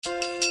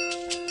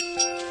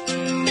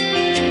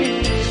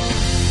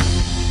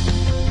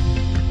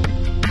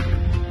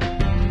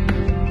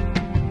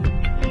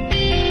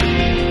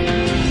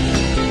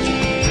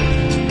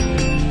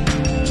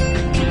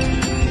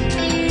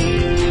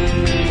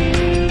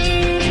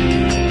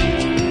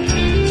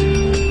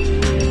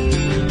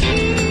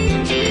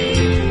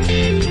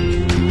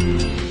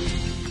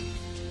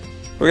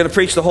We're going to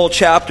preach the whole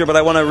chapter, but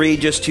I want to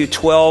read just to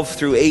 12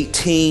 through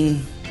 18.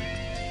 And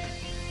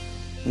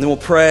then we'll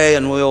pray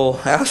and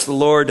we'll ask the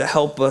Lord to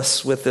help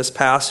us with this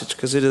passage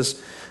because it is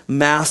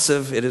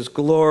massive, it is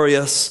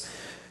glorious.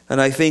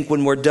 And I think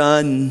when we're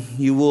done,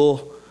 you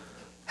will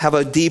have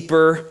a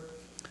deeper,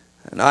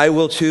 and I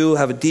will too,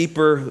 have a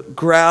deeper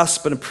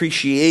grasp and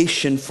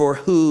appreciation for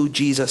who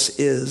Jesus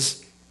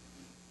is.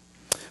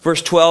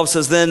 Verse 12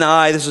 says, "Then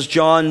I," this is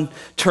John,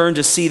 "turned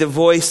to see the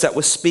voice that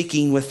was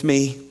speaking with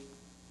me.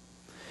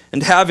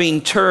 And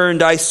having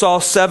turned, I saw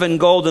 7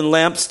 golden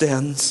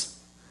lampstands.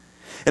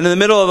 And in the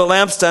middle of the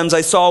lampstands,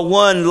 I saw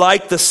one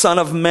like the Son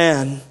of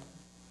Man,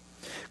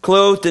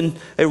 clothed in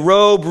a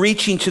robe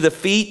reaching to the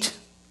feet,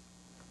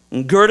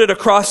 and girded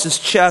across his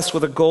chest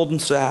with a golden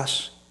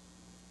sash.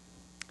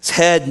 His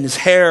head and his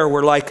hair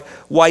were like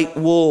white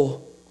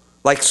wool,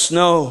 like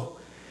snow,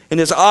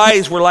 and his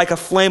eyes were like a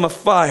flame of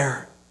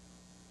fire.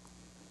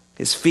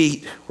 His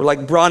feet were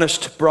like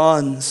burnished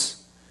bronze,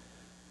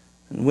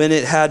 and when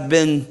it had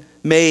been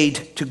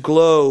made to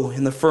glow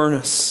in the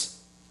furnace.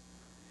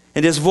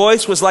 And his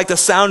voice was like the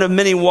sound of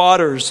many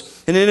waters.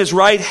 And in his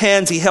right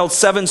hand he held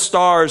 7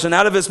 stars. And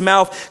out of his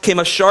mouth came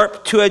a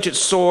sharp 2-edged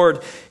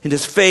sword. And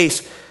his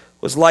face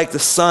was like the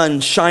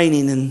sun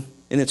shining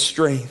in its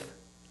strength.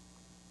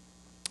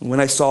 And when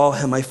I saw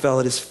him, I fell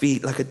at his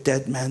feet like a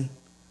dead man.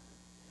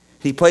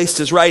 He placed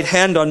his right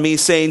hand on me,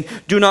 saying,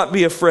 'Do not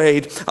be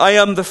afraid. I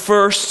am the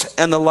first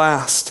and the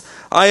last.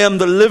 I am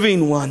the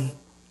living one.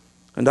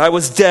 And I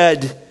was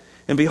dead.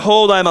 And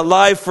behold, I am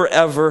alive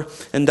forever,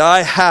 and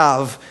I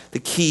have the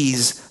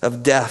keys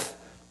of death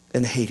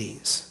and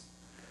Hades.'"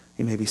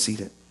 You may be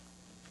seated.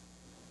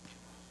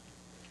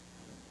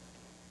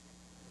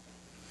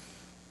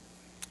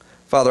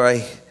 Father,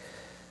 I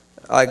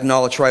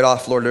acknowledge right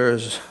off, Lord, there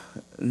is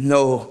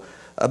no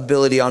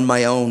ability on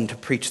my own to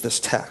preach this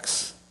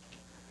text.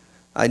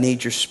 I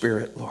need your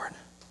Spirit, Lord.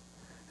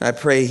 And I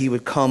pray he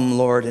would come,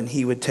 Lord, and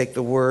he would take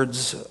the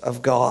words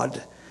of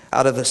God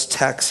out of this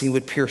text. He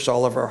would pierce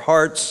all of our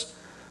hearts,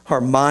 our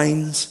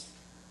minds.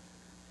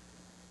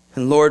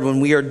 And Lord,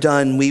 when we are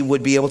done, we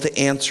would be able to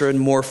answer in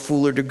more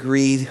fuller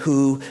degree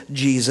who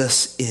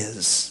Jesus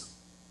is.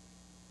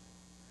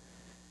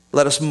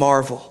 Let us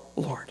marvel,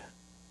 Lord.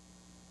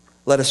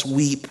 Let us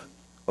weep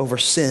over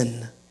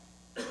sin.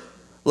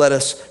 Let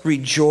us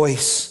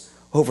rejoice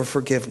over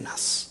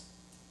forgiveness.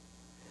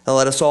 And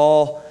let us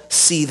all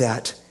see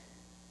that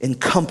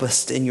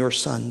encompassed in your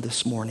Son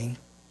this morning.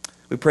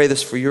 We pray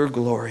this for your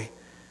glory.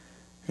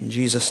 In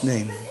Jesus'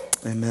 name,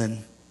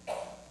 amen.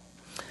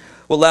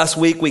 Well, last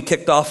week we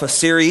kicked off a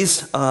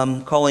series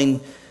calling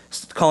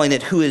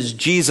it Who is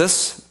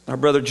Jesus? Our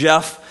brother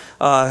Jeff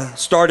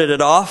started it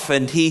off,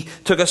 and he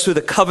took us through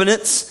the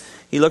covenants.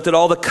 He looked at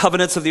all the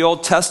covenants of the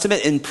Old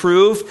Testament and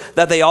proved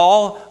that they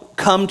all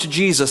come to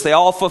Jesus. They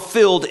all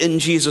fulfilled in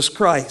Jesus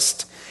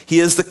Christ. He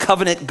is the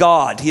covenant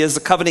God. He is the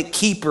covenant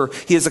keeper.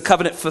 He is the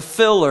covenant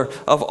fulfiller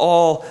of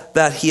all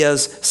that he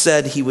has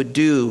said he would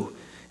do.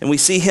 And we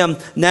see him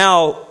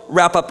now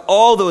wrap up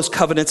all those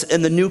covenants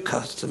in the new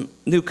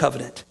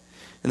covenant.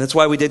 And that's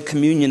why we did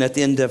communion at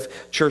the end of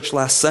church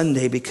last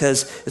Sunday,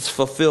 because it's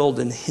fulfilled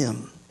in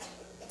him.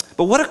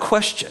 But what a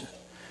question.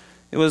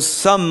 It was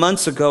some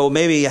months ago,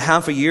 maybe a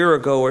half a year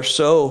ago or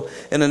so,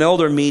 in an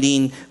elder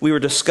meeting, we were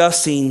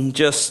discussing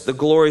just the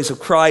glories of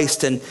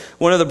Christ. And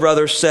one of the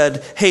brothers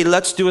said, "Hey,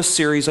 let's do a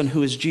series on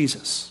who is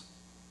Jesus."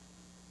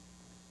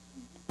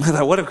 I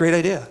thought, what a great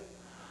idea.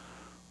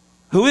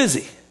 Who is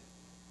he?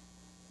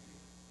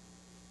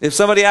 If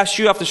somebody asked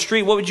you off the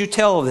street, what would you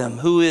tell them?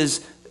 Who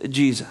is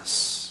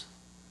Jesus?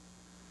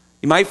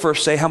 You might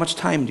first say, how much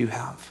time do you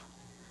have?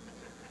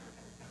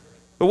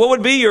 But what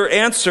would be your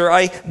answer?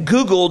 I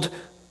Googled,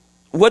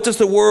 what does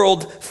the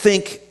world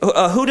think,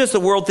 who does the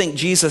world think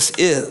Jesus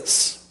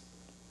is?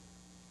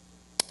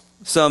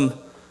 Some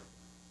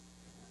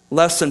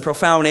less than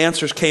profound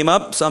answers came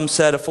up. Some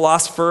said a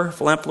philosopher,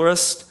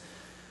 philanthropist,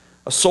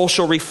 a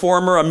social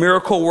reformer, a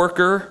miracle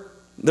worker.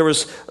 There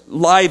was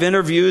live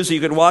interviews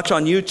you could watch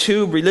on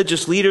YouTube,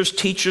 religious leaders,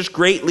 teachers,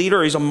 great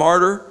leader, he's a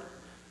martyr.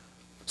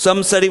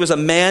 Some said he was a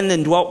man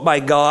indwelt by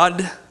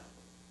God.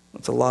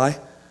 That's a lie.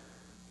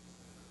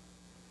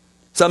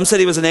 Some said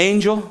he was an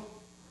angel.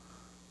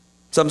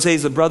 Some say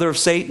he's the brother of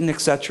Satan,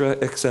 etc.,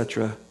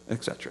 etc.,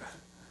 etc.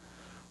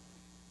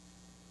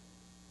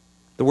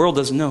 The world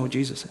doesn't know who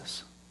Jesus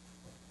is.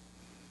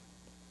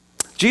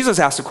 Jesus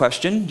asked a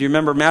question. Do you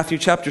remember Matthew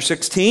chapter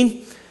 16?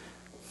 He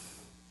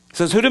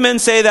says, "Who do men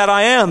say that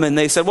I am?" And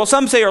they said, "Well,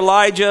 some say you're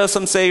Elijah,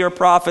 some say you're a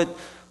prophet,"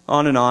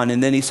 on and on.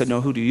 And then he said, "No,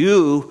 who do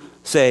you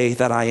say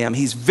that I am?"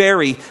 He's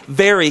very,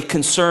 very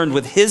concerned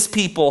with his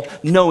people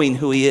knowing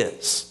who he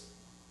is.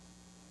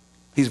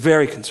 He's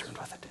very concerned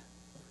with it.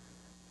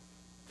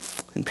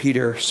 And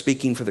Peter,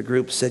 speaking for the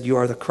group, said, "You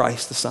are the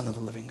Christ, the Son of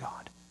the living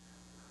God."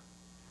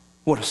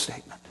 What a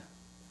statement.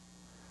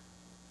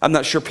 I'm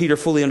not sure Peter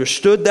fully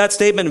understood that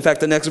statement. In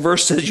fact, the next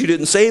verse says, "You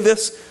didn't say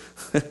this.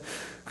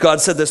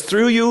 God said this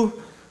through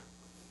you.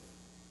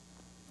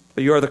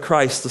 But you are the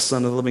Christ, the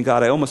Son of the living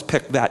God." I almost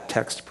picked that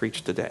text to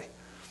preach today.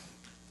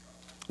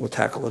 We'll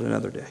tackle it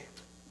another day.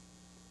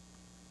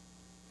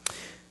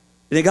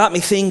 And it got me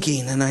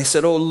thinking, and I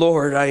said, oh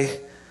Lord, I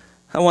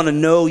want to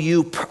know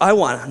you. I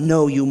want to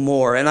know you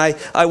more. And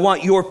I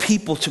want your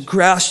people to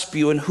grasp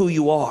you and who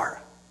you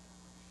are.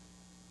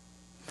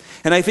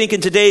 And I think in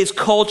today's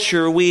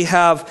culture, we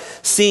have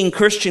seen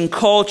Christian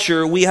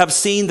culture, we have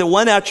seen the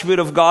one attribute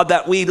of God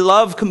that we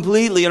love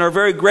completely and are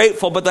very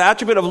grateful, but the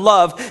attribute of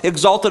love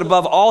exalted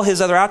above all his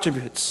other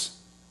attributes.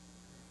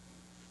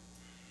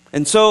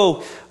 And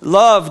so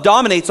love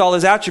dominates all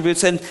his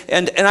attributes. And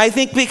I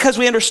think because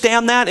we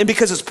understand that and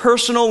because it's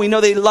personal, we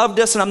know they loved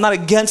us, and I'm not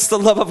against the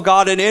love of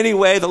God in any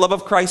way, the love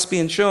of Christ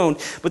being shown,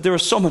 but there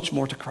is so much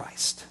more to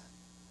Christ.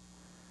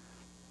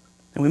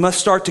 And we must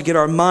start to get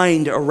our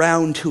mind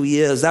around who he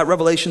is. That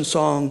Revelation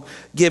song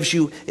gives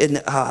you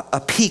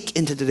a peek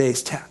into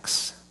today's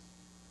text.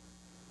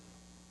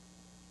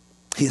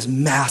 He is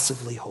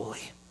massively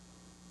holy.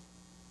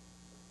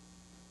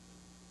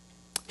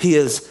 He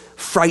is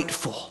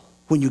frightful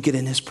when you get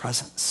in his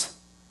presence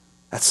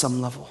at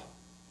some level.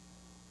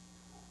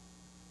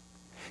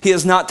 He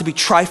is not to be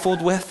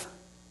trifled with.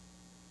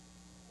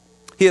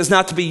 He is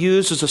not to be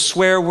used as a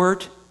swear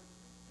word.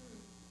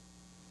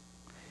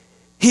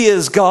 He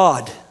is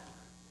God,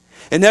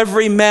 and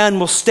every man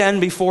will stand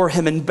before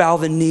him and bow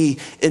the knee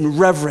in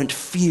reverent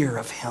fear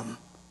of him.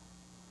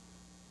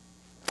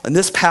 And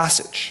this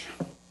passage,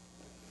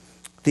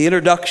 the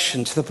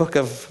introduction to the book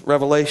of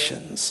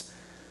Revelations,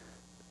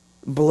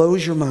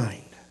 blows your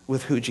mind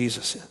with who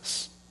Jesus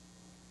is.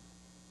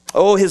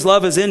 Oh, his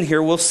love is in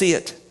here, we'll see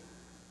it.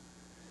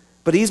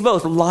 But he's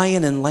both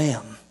lion and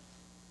lamb.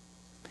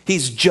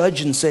 He's judge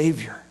and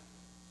savior.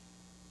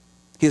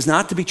 He is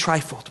not to be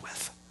trifled with.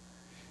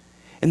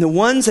 And the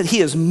ones that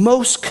he is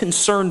most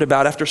concerned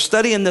about, after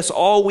studying this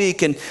all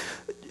week and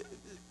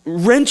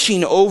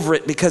wrenching over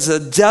it because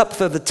of the depth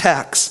of the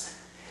text,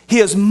 he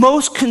is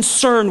most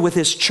concerned with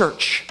his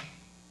church.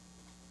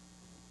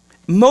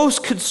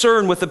 Most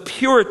concerned with the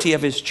purity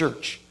of his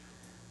church.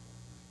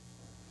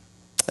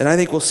 And I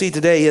think we'll see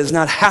today he is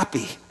not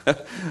happy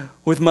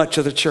with much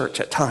of the church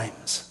at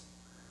times.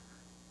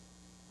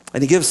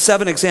 And he gives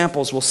 7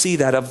 examples, we'll see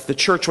that, of the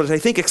church, what I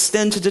think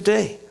extend to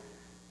today,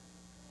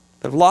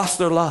 that have lost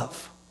their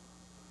love,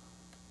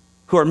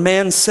 who are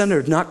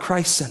man-centered, not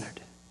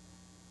Christ-centered.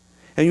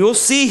 And you'll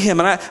see him,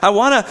 and I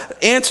want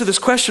to answer this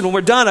question when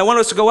we're done. I want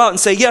us to go out and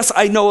say, yes,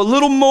 I know a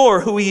little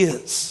more who he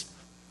is.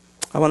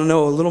 I want to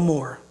know a little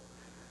more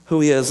who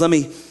he is. Let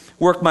me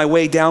work my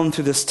way down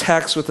through this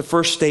text with the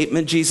first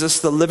statement, Jesus,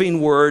 the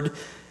living word,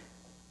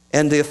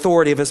 and the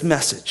authority of his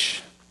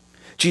message.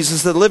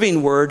 Jesus, the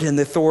living word, and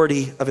the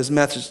authority of his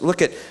message.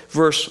 Look at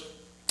verse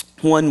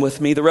 1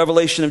 with me. The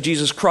revelation of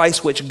Jesus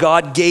Christ, which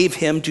God gave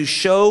him to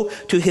show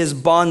to his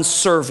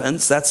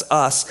bondservants, that's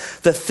us,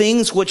 the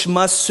things which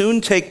must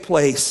soon take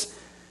place.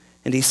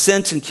 And he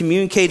sent and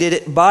communicated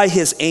it by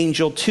his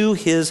angel to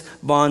his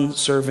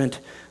bondservant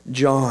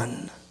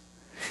John.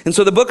 And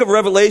so the book of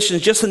Revelation,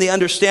 just in the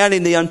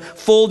understanding, the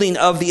unfolding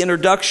of the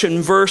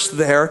introduction verse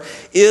there,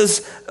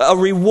 is a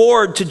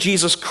reward to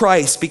Jesus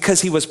Christ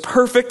because he was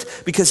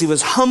perfect, because he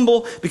was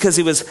humble, because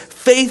he was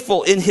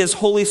faithful in his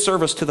holy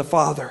service to the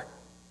Father.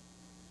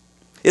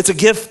 It's a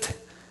gift.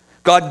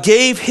 God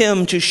gave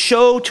him to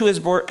show to his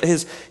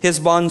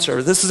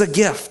bondservant. This is a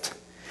gift.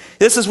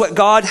 This is what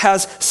God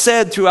has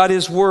said throughout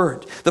his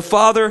word. The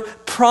Father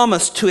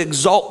promised to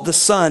exalt the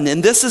Son.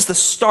 And this is the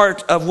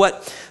start of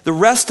what the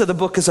rest of the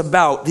book is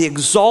about. The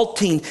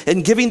exalting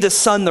and giving the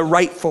Son the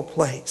rightful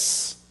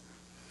place.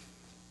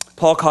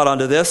 Paul caught on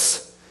to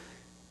this.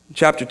 In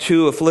chapter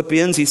 2 of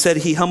Philippians, he said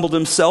he humbled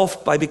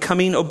himself by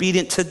becoming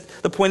obedient to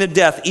the point of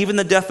death, even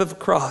the death of the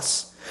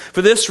cross.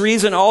 For this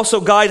reason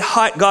also God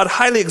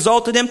highly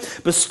exalted him,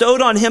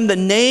 bestowed on him the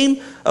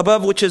name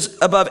above which is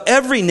above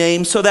every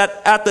name, so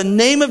that at the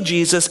name of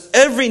Jesus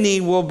every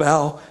knee will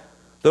bow,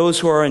 those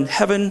who are in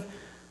heaven,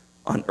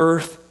 on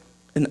earth,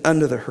 and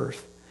under the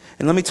earth.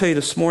 And let me tell you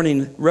this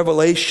morning,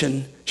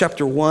 Revelation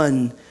chapter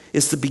 1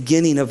 is the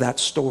beginning of that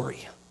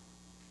story.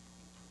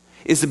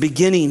 Is the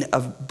beginning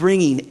of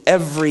bringing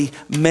every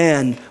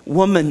man,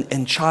 woman,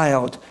 and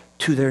child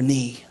to their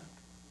knee.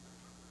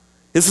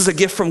 This is a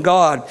gift from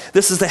God.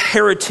 This is the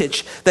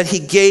heritage that he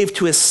gave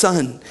to his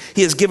Son.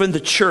 He has given the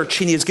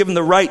church, and he has given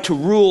the right to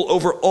rule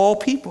over all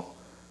people.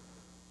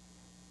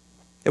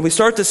 And we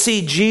start to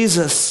see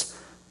Jesus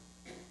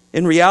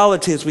in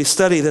reality as we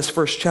study this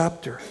first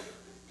chapter.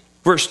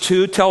 Verse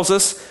 2 tells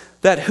us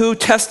that who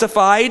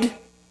testified?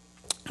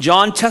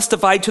 John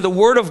testified to the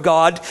word of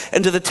God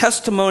and to the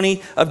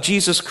testimony of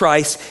Jesus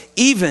Christ,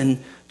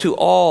 even to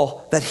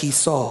all that he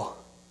saw.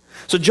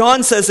 So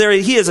John says there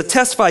he is a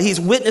testifier.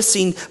 He's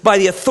witnessing by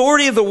the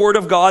authority of the word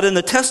of God and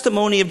the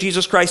testimony of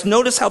Jesus Christ.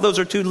 Notice how those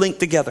are two linked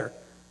together.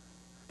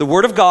 The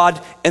word of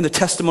God and the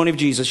testimony of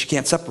Jesus. You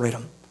can't separate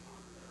them.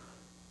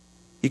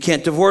 You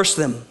can't divorce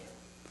them.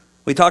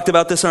 We talked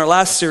about this in our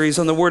last series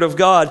on the word of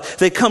God.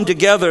 They come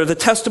together. The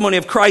testimony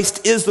of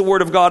Christ is the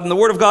word of God, and the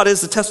word of God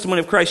is the testimony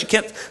of Christ. You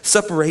can't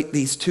separate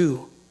these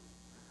two.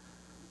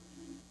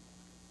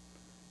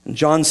 And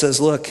John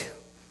says, look,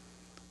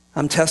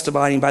 I'm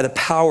testifying by the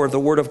power of the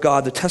Word of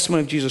God, the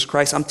testimony of Jesus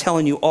Christ. I'm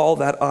telling you all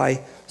that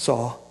I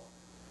saw.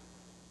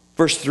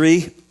 Verse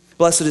 3,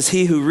 blessed is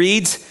he who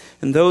reads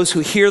and those who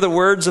hear the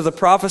words of the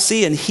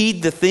prophecy and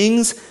heed the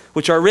things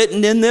which are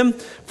written in them,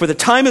 for the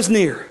time is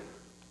near.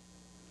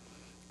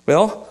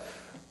 Well,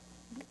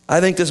 I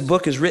think this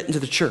book is written to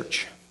the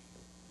church.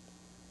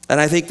 And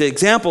I think the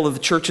example of the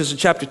churches in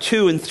chapter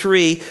 2 and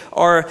 3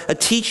 are a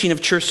teaching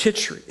of church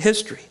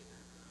history.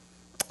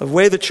 The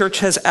way the church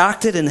has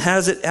acted and how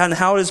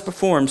it has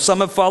performed. Some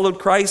have followed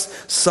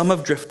Christ, some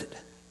have drifted.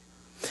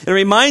 It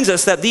reminds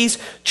us that these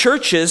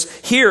churches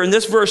here in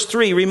this verse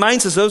 3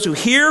 reminds us those who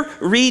hear,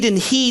 read, and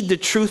heed the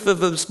truth of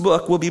this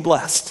book will be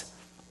blessed.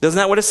 Isn't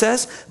that what it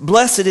says?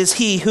 Blessed is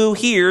he who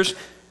hears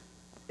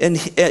and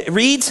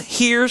reads,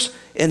 hears,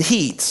 and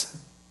heeds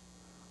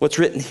what's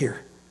written here.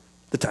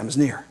 The time is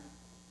near.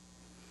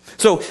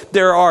 So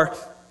there are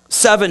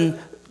 7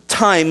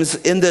 times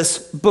in this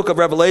book of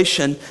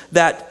Revelation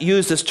that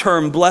use this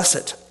term,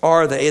 blessed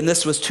are they. And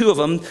this was 2 of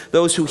them,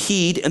 those who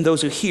heed and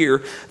those who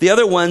hear. The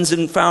other ones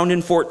found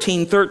in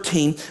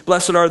 14:13,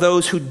 blessed are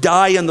those who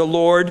die in the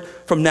Lord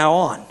from now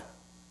on.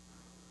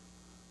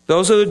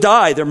 Those who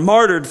die, they're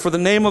martyred for the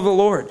name of the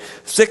Lord.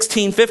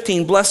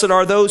 16:15, blessed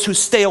are those who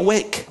stay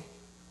awake.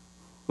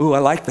 Ooh, I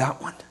like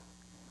that one.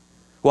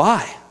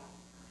 Why?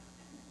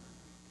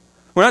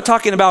 We're not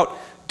talking about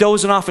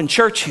dozing off in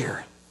church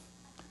here.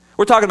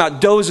 We're talking about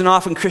dozing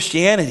off in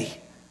Christianity.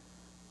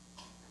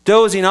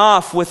 Dozing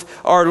off with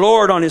our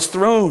Lord on his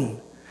throne.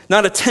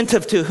 Not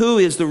attentive to who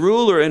is the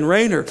ruler and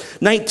reigner.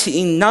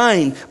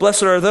 19:9,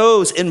 blessed are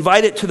those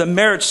invited to the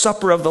marriage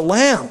supper of the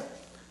Lamb.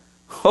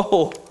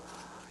 Oh,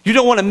 you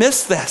don't want to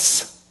miss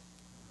this.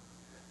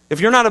 If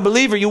you're not a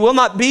believer, you will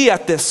not be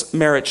at this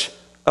marriage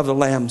of the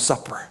Lamb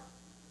supper.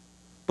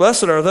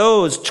 Blessed are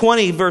those,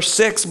 20 verse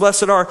 6,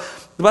 blessed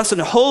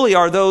and holy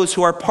are those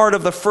who are part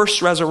of the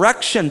first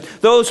resurrection.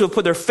 Those who have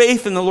put their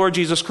faith in the Lord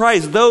Jesus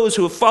Christ. Those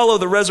who follow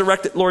the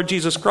resurrected Lord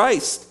Jesus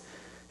Christ.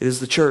 It is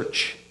the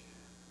church.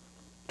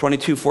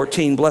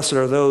 22:14, blessed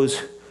are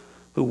those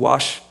who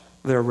wash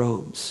their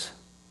robes.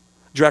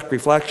 Direct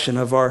reflection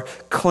of our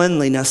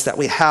cleanliness that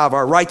we have,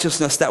 our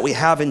righteousness that we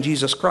have in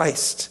Jesus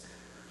Christ.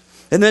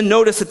 And then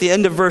notice at the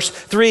end of verse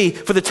 3,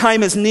 for the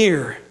time is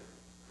near.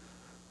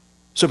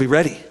 So be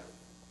ready.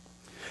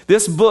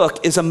 This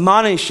book is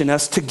admonishing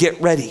us to get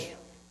ready.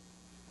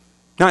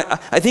 Now,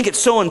 I think it's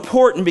so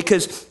important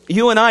because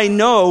you and I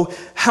know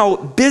how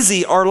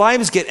busy our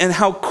lives get and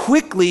how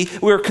quickly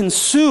we're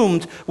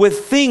consumed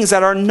with things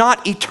that are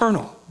not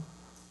eternal.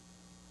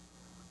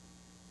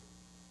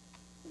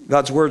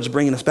 God's word's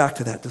bringing us back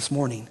to that this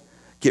morning.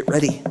 Get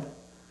ready.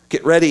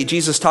 Get ready.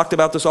 Jesus talked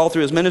about this all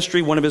through his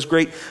ministry. One of his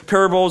great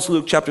parables,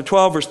 Luke chapter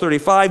 12, verse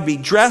 35, be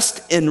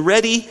dressed in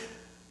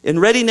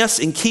readiness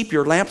and keep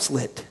your lamps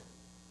lit.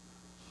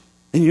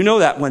 And you know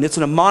that one. It's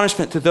an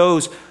admonishment to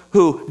those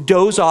who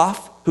doze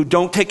off, who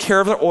don't take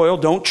care of their oil,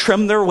 don't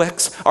trim their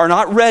wicks, are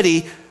not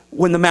ready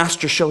when the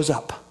master shows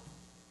up.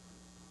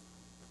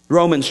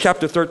 Romans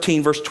chapter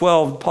 13, verse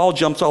 12, Paul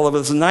jumps all over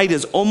this. The night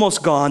is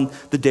almost gone,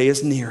 the day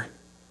is near.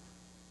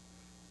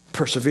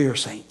 Persevere,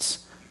 saints.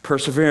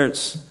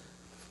 Perseverance.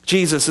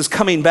 Jesus is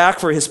coming back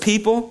for his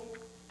people.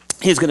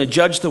 He's going to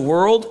judge the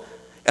world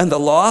and the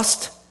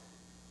lost,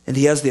 and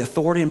he has the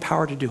authority and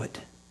power to do it.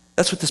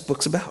 That's what this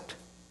book's about.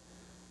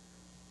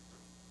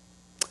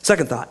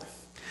 Second thought,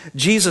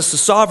 Jesus, the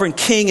sovereign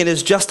king and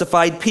his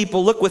justified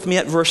people. Look with me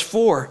at verse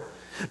 4.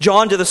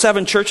 John to the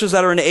 7 churches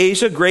that are in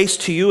Asia, grace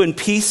to you and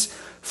peace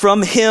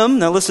from him.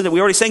 Now listen, we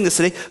already sang this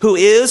today. Who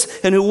is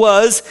and who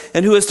was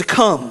and who is to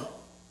come.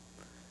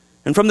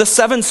 And from the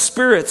 7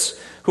 spirits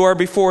who are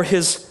before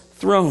his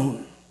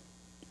throne.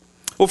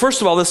 Well, first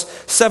of all, this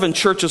 7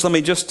 churches, let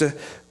me just a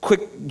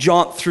quick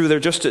jaunt through there,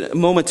 just a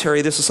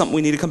momentary. This is something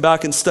we need to come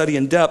back and study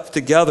in depth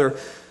together.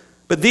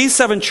 But these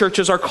 7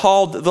 churches are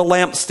called the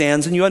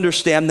lampstands, and you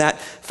understand that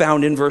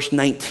found in verse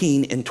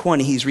 19 and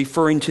 20. He's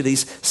referring to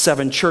these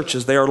 7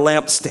 churches. They are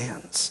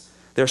lampstands.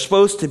 They're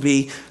supposed to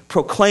be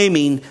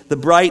proclaiming the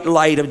bright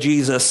light of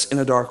Jesus in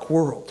a dark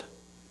world.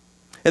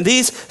 And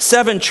these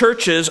 7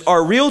 churches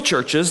are real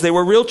churches. They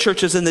were real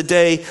churches in the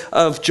day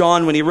of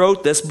John when he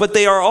wrote this, but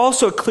they are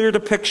also a clear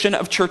depiction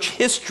of church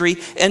history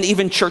and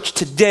even church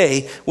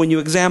today when you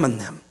examine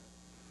them.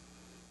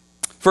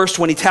 First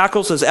one he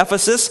tackles is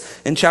Ephesus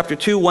in chapter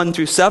 2, 1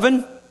 through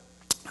 7.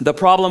 The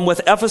problem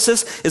with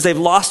Ephesus is they've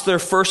lost their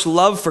first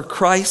love for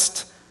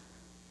Christ.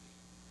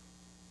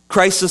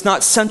 Christ is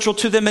not central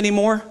to them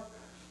anymore.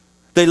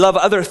 They love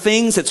other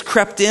things. It's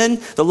crept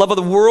in. The love of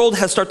the world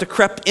has started to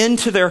creep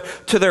into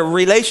their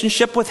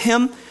relationship with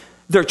him.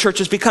 Their church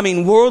is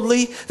becoming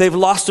worldly. They've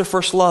lost their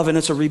first love, and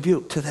it's a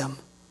rebuke to them.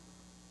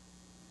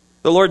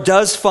 The Lord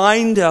does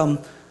find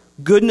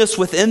goodness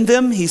within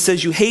them. He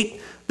says, you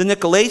hate the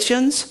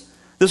Nicolaitans.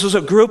 This was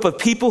a group of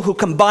people who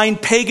combined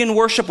pagan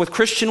worship with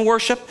Christian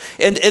worship.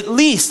 And at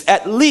least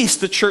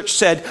the church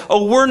said,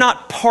 oh, we're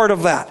not part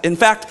of that. In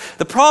fact,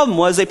 the problem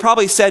was they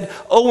probably said,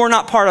 oh, we're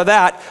not part of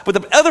that. But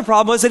the other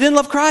problem was they didn't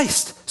love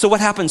Christ. So what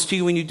happens to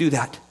you when you do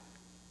that?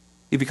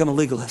 You become a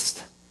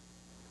legalist.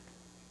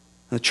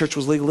 And the church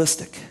was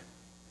legalistic.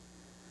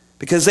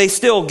 Because they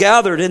still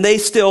gathered and they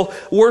still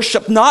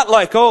worshiped not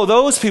like, oh,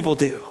 those people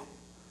do.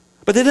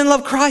 But they didn't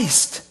love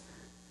Christ.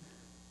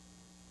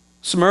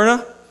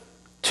 Smyrna,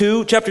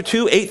 chapter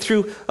 2, 8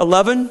 through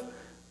 11.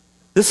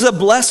 This is a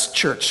blessed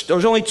church.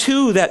 There's only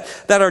 2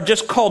 that are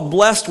just called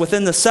blessed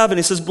within the 7.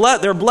 He says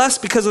they're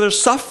blessed because of their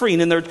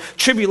suffering and their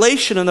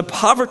tribulation and the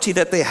poverty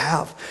that they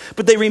have.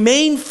 But they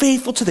remain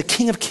faithful to the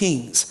King of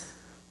Kings,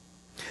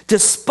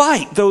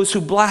 despite those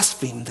who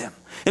blaspheme them.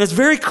 And it's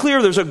very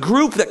clear there's a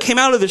group that came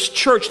out of this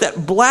church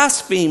that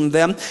blasphemed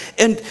them.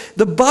 And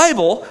the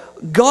Bible,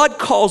 God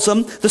calls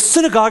them the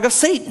synagogue of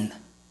Satan.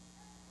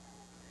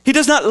 He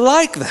does not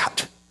like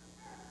that.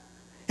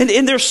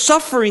 And they're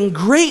suffering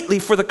greatly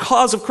for the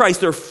cause of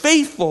Christ. They're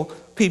faithful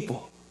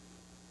people.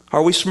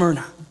 Are we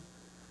Smyrna?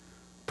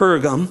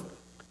 Pergamum,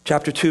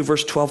 chapter 2,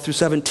 verse 12 through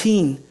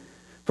 17.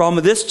 Problem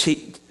with this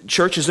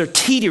church is they're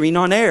teetering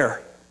on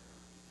air.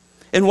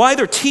 And why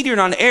they're teetering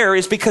on air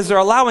is because they're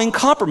allowing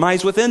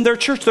compromise within their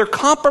church. They're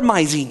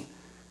compromising.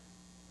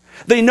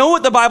 They know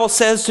what the Bible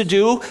says to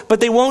do,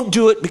 but they won't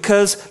do it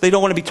because they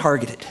don't want to be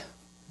targeted.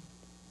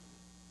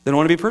 They don't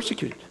want to be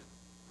persecuted.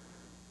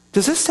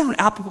 Does this sound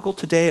applicable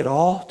today at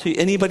all to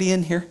anybody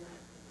in here?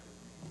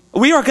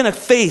 We are going to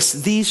face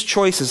these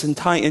choices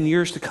in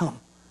years to come.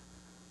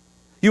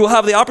 You will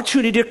have the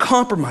opportunity to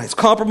compromise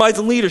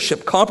in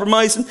leadership,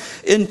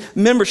 compromise in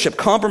membership,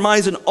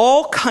 compromise in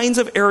all kinds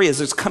of areas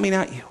that's coming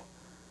at you.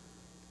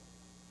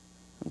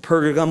 And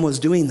Pergamum was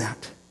doing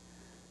that.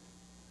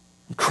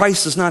 And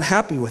Christ is not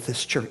happy with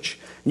this church.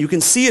 And you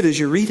can see it as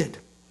you read it.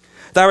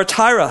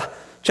 Thyatira,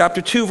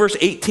 chapter 2, verse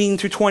 18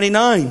 through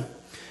 29.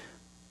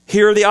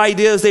 Here the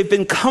idea is they've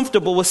been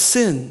comfortable with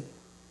sin.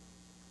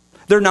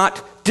 They're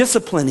not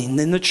disciplining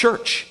in the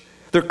church.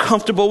 They're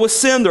comfortable with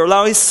sin. They're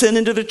allowing sin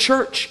into the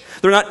church.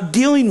 They're not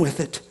dealing with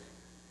it.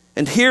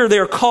 And here they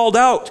are called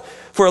out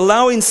for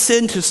allowing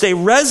sin to stay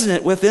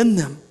resident within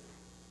them.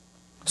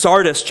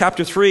 Sardis,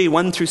 chapter 3,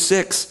 1 through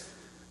 6.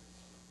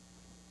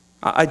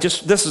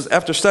 This is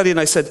after studying,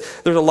 I said,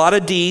 there's a lot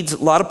of deeds,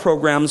 a lot of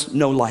programs,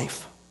 no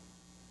life.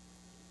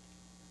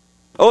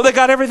 Oh, they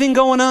got everything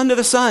going on to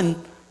the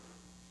sun.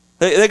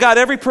 They got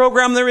every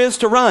program there is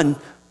to run.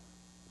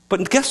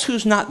 But guess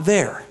who's not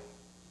there?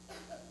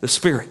 The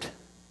Spirit.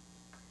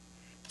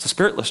 It's a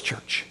spiritless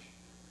church.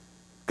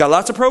 Got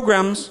lots of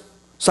programs.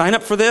 Sign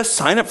up for this,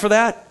 sign up for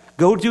that.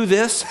 Go do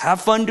this,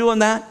 have fun doing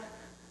that.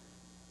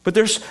 But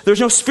there's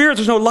no spirit,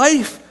 there's no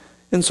life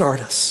in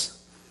Sardis.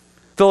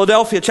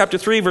 Philadelphia chapter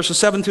 3, verses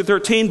 7 through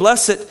 13.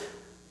 Blessed.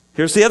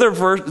 Here's the other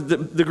verse,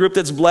 the group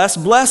that's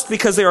blessed. Blessed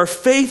because they are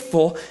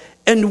faithful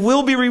and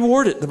will be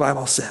rewarded, the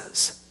Bible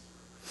says.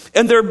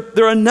 And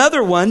they're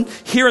another one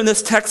here in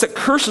this text that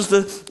curses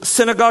the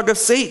synagogue of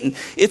Satan.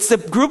 It's the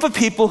group of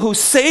people who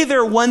say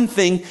they're one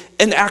thing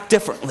and act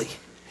differently,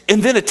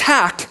 and then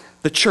attack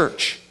the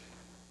church.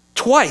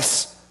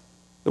 Twice,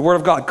 the Word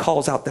of God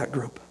calls out that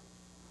group.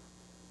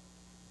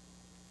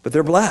 But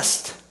they're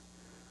blessed.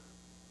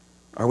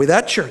 Are we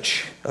that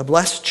church? A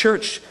blessed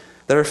church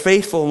that are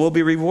faithful and will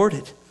be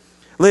rewarded.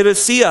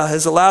 Laodicea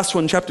is the last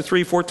one, chapter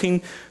 3,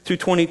 14 through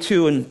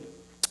 22. And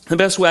the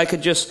best way I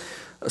could just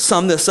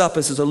sum this up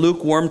is it's a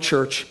lukewarm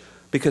church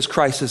because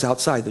Christ is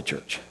outside the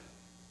church.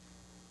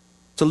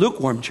 It's a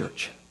lukewarm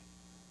church.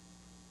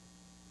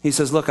 He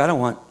says, look, I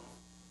don't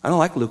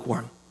like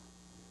lukewarm.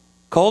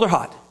 Cold or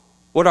hot?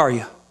 What are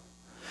you?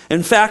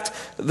 In fact,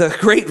 the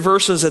great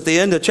verses at the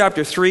end of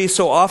chapter 3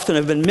 so often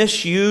have been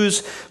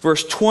misused.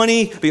 Verse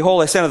 20,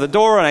 behold, I stand at the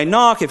door and I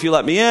knock, if you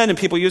let me in. And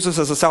people use this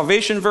as a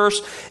salvation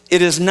verse.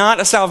 It is not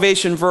a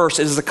salvation verse.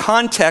 It is the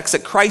context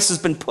that Christ has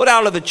been put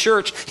out of the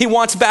church. He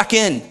wants back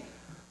in.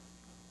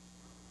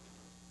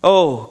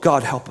 Oh,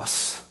 God help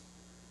us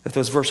if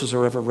those verses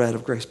are ever read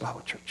of Grace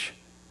Bible Church.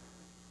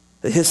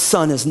 That His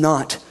Son is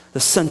not the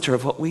center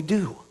of what we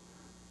do.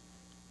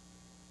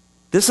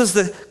 This is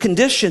the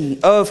condition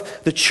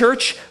of the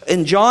church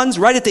in John's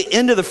right at the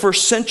end of the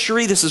first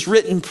century. This is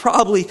written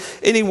probably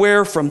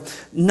anywhere from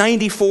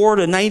 94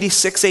 to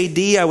 96 AD.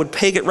 I would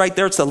peg it right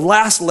there. It's the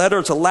last letter.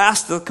 It's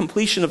the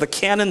completion of the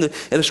canon.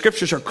 The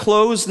scriptures are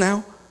closed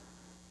now.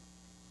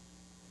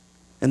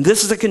 And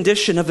this is the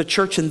condition of the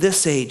church in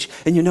this age.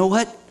 And you know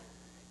what?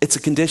 It's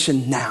a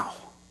condition now.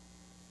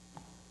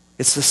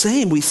 It's the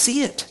same. We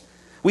see it.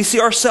 We see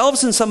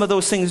ourselves in some of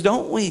those things,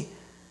 don't we?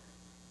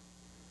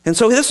 And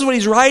so this is what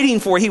he's writing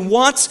for. He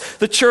wants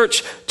the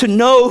church to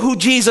know who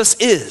Jesus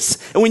is.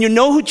 And when you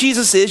know who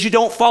Jesus is, you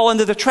don't fall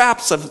into the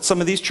traps of some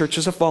of these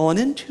churches have fallen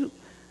into.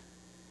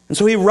 And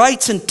so he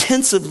writes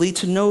intensively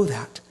to know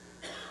that.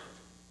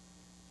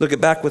 Look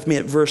back with me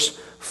at verse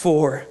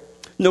 4.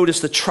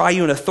 Notice the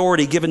triune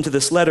authority given to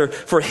this letter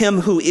for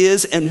him who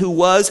is and who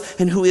was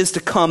and who is to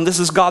come. This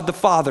is God the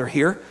Father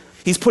here.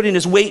 He's putting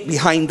his weight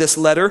behind this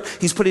letter.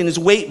 He's putting his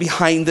weight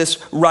behind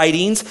this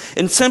writings.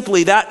 And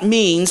simply that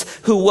means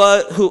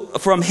who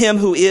from him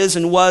who is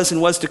and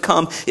was to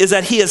come is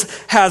that he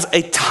has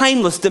a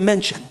timeless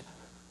dimension.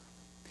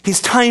 He's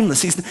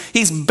timeless.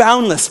 He's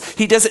boundless.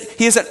 He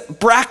isn't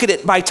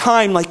bracketed by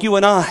time like you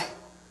and I.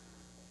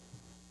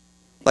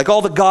 like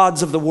all the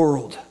gods of the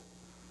world.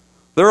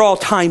 They're all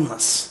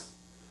timeless.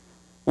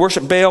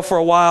 Worship Baal for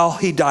a while,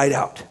 he died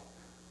out.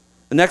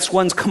 The next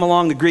ones come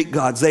along, the Greek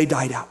gods, they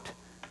died out.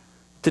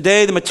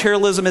 Today, the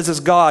materialism is his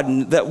God,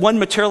 and that one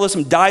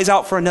materialism dies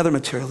out for another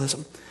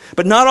materialism.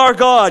 But not our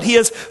God. He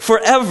is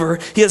forever.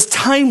 He is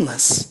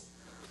timeless.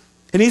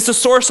 And he's the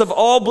source of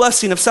all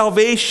blessing, of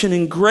salvation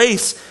and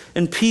grace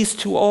and peace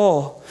to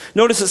all.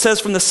 Notice it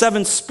says from the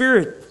seven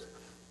spirits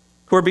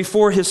who are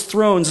before his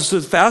thrones. This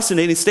is a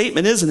fascinating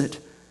statement, isn't it?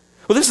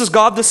 Well, this is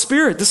God the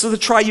Spirit. This is the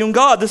triune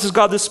God. This is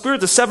God the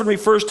Spirit. The seven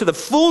refers to the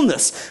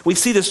fullness. We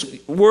see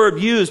this word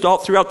used all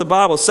throughout the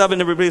Bible. Seven,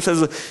 everybody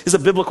says, is a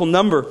biblical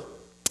number.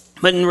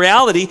 But in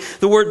reality,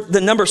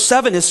 the number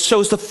seven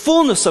shows the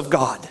fullness of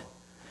God.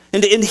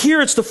 And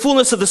here it's the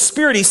fullness of the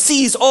Spirit. He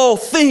sees all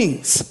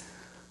things.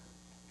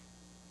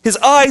 His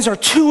eyes are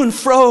to and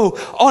fro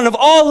on of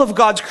all of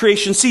God's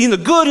creation, seeing the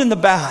good and the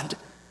bad.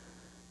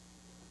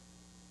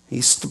 He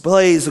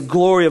displays the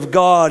glory of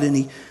God, and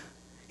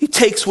he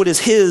takes what is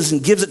his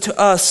and gives it to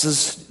us,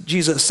 as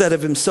Jesus said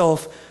of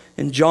himself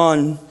in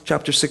John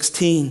chapter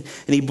 16.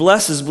 And he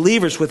blesses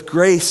believers with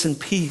grace and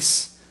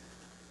peace.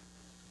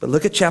 But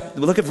look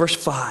at verse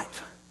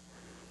 5.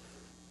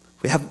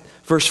 We have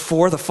verse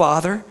 4, the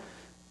Father.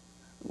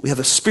 We have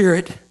the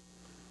Spirit.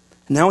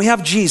 And now we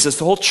have Jesus,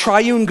 the whole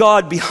triune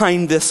God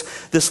behind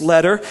this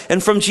letter.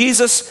 And from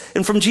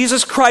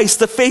Jesus Christ,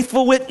 the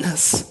faithful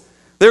witness.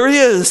 There he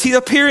is. He's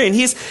appearing.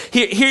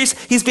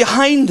 He's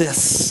behind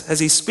this as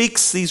he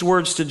speaks these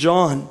words to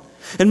John.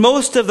 And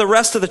most of the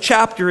rest of the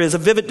chapter is a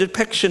vivid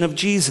depiction of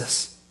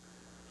Jesus.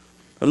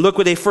 And look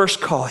what they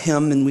first call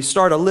him, and we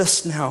start a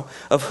list now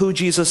of who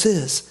Jesus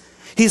is.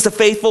 He's the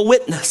faithful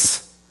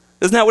witness.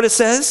 Isn't that what it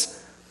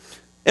says?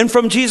 And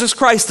from Jesus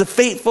Christ, the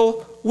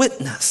faithful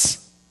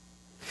witness.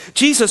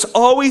 Jesus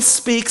always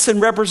speaks and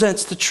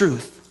represents the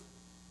truth.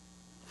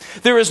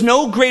 There is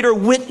no greater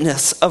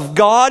witness of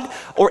God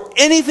or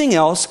anything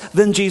else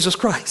than Jesus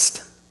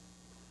Christ.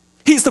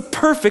 He's the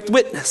perfect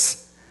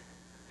witness.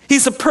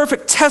 He's the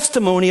perfect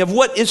testimony of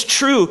what is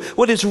true,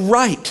 what is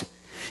right.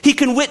 He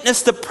can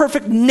witness the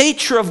perfect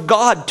nature of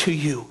God to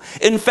you.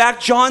 In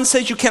fact, John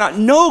says you cannot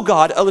know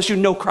God unless you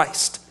know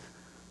Christ.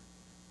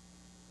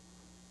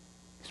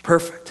 He's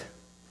perfect.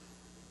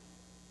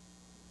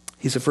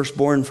 He's the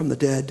firstborn from the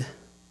dead,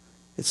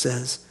 it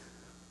says.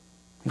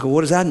 You go,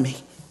 what does that mean?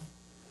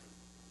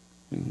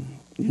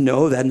 You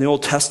know that in the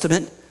Old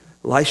Testament,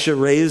 Elisha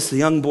raised the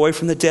young boy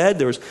from the dead.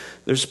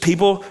 There's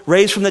people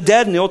raised from the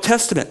dead in the Old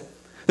Testament.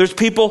 There's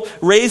people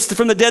raised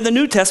from the dead in the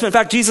New Testament. In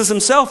fact, Jesus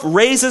himself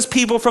raises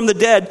people from the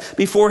dead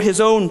before his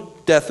own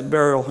death,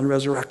 burial, and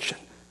resurrection.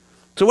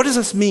 So what does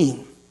this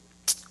mean?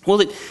 Well,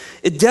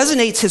 it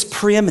designates his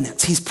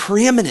preeminence. He's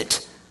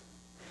preeminent.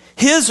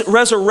 His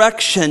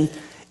resurrection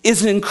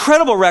is an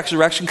incredible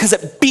resurrection because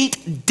it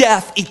beat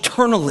death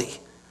eternally.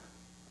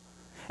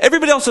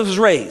 Everybody else was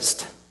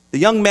raised. The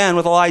young man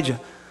with Elijah,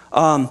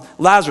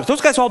 Lazarus,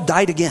 those guys all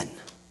died again.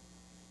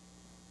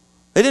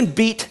 They didn't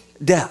beat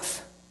death.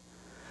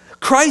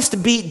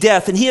 Christ beat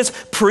death, and he is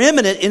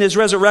preeminent in his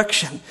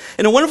resurrection.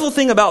 And a wonderful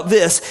thing about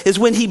this is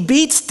when he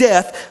beats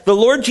death, the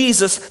Lord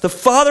Jesus, the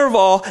Father of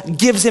all,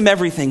 gives him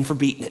everything for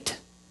beating it.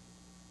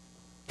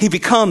 He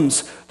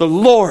becomes the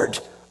Lord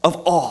of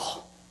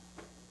all.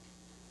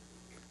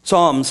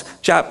 Psalms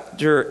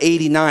chapter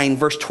 89,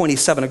 verse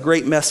 27, a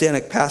great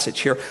messianic passage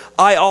here.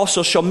 I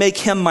also shall make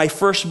him my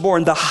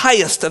firstborn, the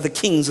highest of the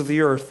kings of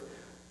the earth.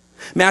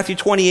 Matthew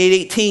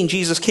 28:18,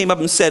 Jesus came up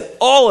and said,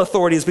 all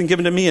authority has been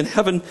given to me in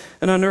heaven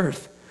and on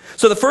earth.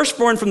 So the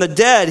firstborn from the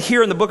dead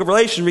here in the book of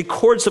Revelation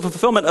records the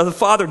fulfillment of the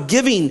Father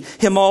giving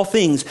him all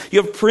things.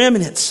 You have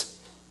preeminence.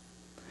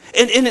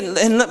 And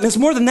there's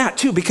more than that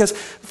too, because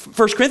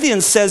 1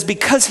 Corinthians says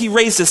because he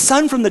raised his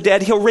son from the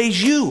dead, he'll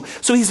raise you.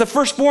 So he's the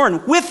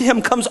firstborn. With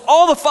him comes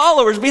all the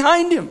followers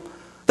behind him.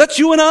 That's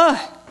you and I.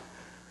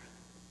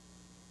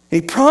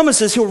 And he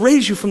promises he'll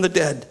raise you from the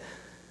dead.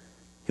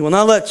 He will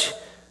not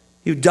let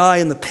you die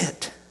in the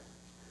pit.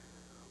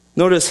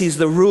 Notice he's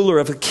the ruler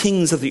of the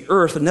kings of the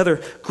earth,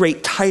 another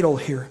great title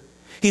here.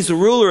 He's the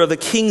ruler of the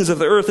kings of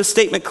the earth. This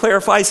statement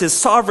clarifies his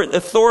sovereign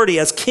authority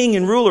as king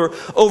and ruler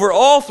over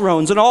all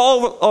thrones and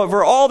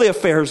over all the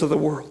affairs of the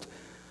world.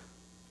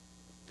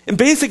 And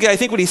basically, I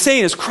think what he's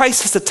saying is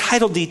Christ has the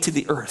title deed to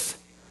the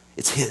earth.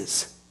 It's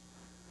his.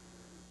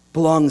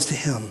 Belongs to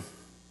him.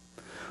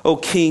 Oh,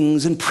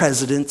 kings and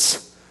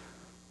presidents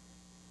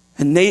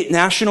and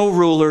national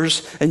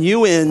rulers and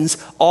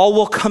UNs, all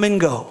will come and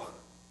go.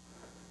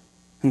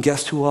 And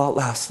guess who will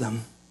outlast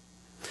them?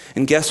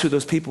 And guess who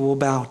those people will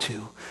bow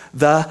to?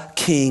 The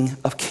King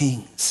of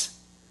Kings.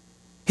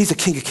 He's the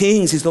King of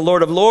Kings. He's the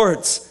Lord of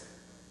Lords.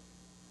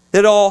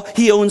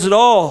 He owns it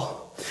all.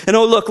 And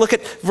oh, look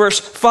at verse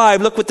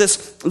 5. Look what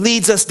this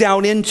leads us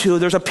down into.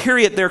 There's a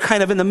period there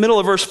kind of in the middle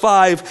of verse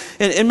 5.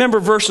 And remember,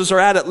 verses are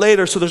added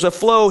later, so there's a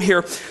flow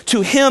here.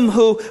 To him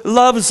who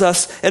loves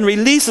us and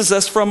releases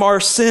us from our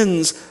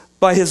sins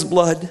by his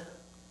blood.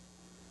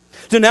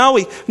 So now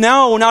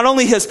not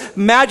only his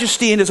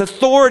majesty and his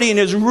authority and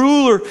his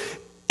ruler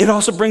it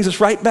also brings us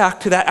right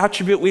back to that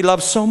attribute we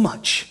love so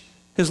much,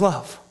 his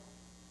love.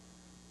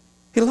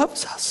 He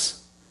loves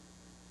us.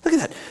 Look at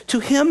that. To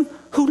him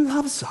who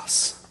loves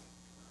us.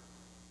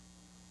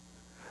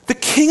 The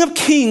King of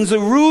Kings, the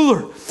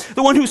ruler,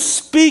 the one who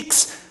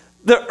speaks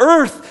the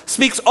earth,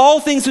 speaks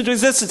all things into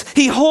existence.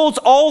 He holds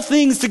all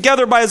things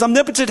together by his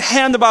omnipotent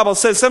hand, the Bible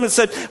says. Someone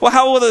said, well,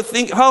 how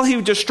will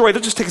he destroy it?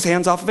 He'll just take his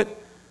hands off of it.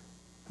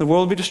 The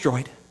world will be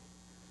destroyed.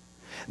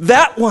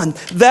 That one,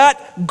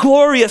 that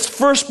glorious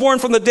firstborn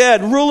from the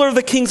dead, ruler of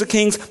the kings of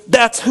kings,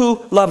 that's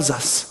who loves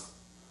us.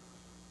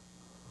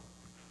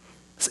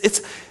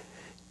 It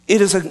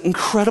is an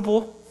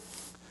incredible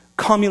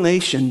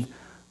culmination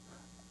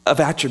of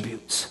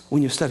attributes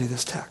when you study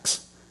this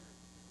text.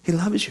 He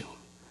loves you.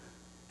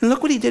 And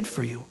look what he did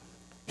for you.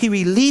 He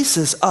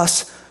releases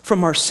us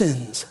from our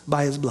sins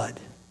by his blood.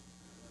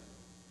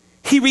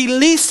 He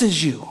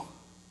releases you.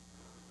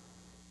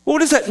 What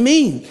does that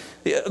mean?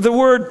 The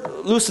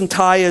word loose and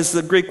tie is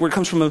the Greek word,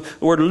 comes from the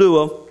word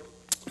luo.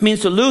 It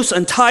means to loose,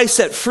 untie,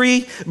 set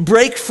free,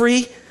 break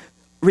free,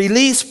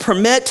 release,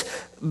 permit,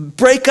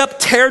 break up,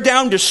 tear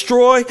down,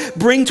 destroy,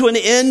 bring to an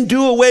end,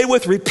 do away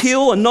with,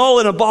 repeal, annul,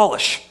 and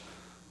abolish.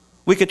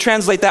 We could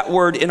translate that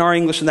word in our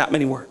English in that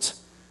many words.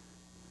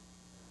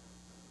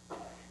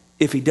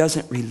 If he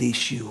doesn't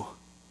release you,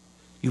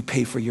 you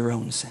pay for your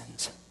own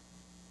sins.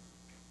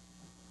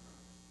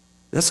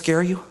 Does that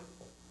scare you?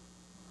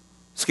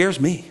 It scares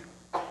me.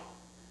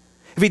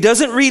 If he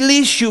doesn't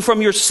release you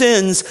from your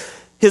sins,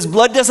 his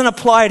blood doesn't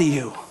apply to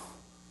you.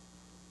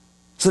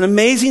 It's an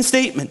amazing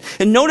statement.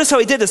 And notice how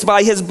he did this.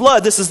 By his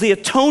blood, this is the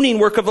atoning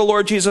work of the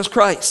Lord Jesus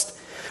Christ.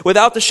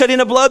 Without the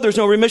shedding of blood, there's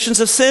no remissions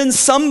of sins.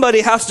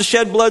 Somebody has to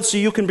shed blood so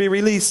you can be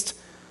released.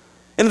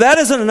 And if that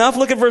isn't enough,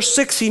 look at verse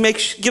 6.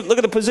 Look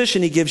at the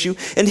position he gives you.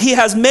 And he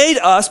has made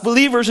us,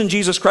 believers in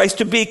Jesus Christ,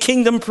 to be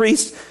kingdom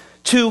priests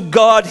to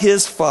God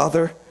his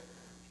Father.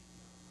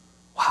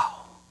 Wow.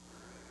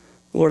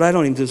 Lord, I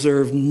don't even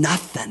deserve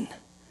nothing.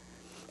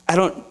 I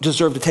don't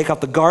deserve to take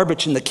out the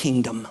garbage in the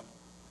kingdom.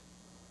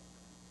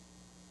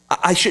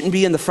 I shouldn't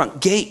be in the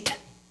front gate.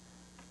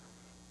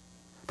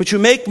 But you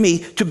make me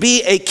to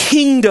be a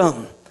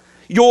kingdom,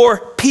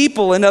 your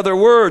people, in other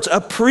words, a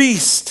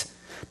priest.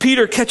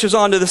 Peter catches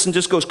on to this and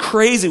just goes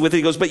crazy with it.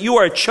 He goes, but you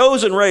are a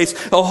chosen race,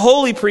 a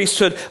holy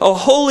priesthood, a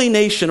holy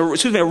nation,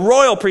 a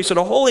royal priesthood,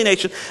 a holy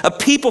nation, a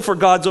people for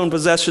God's own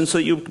possession, so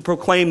that you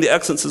proclaim the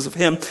excellences of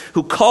him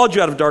who called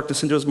you out of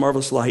darkness into his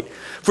marvelous light.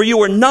 For you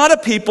were not a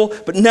people,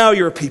 but now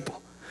you're a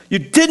people. You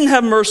didn't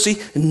have mercy,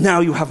 and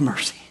now you have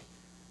mercy.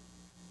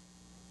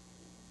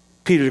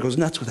 Peter goes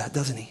nuts with that,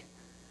 doesn't he?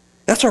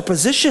 That's our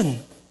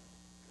position.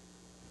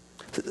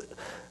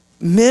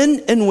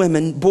 Men and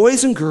women,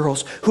 boys and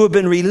girls who have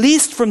been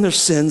released from their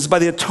sins by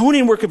the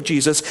atoning work of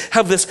Jesus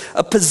have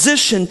a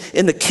position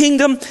in the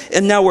kingdom,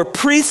 and now we're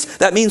priests.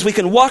 That means we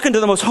can walk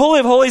into the most holy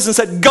of holies and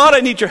say, God,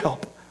 I need your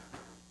help.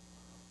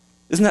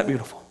 Isn't that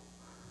beautiful?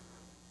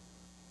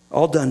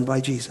 All done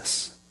by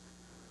Jesus.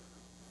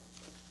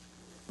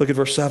 Look at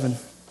verse 7.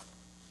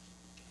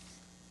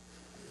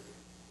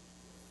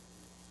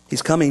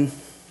 He's coming.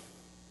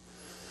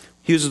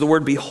 He uses the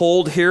word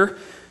behold here.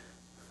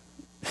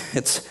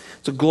 It's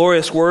a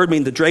glorious word. I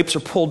mean, the drapes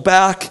are pulled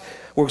back.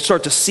 We'll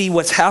start to see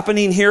what's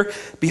happening here.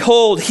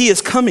 Behold, he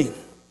is coming.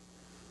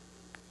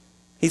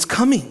 He's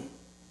coming.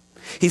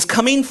 He's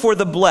coming for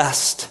the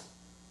blessed,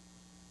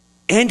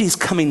 and he's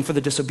coming for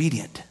the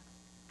disobedient.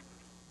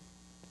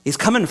 He's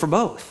coming for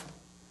both.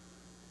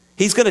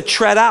 He's going to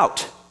tread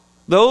out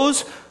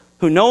those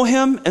who know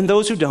him and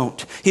those who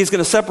don't. He's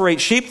going to separate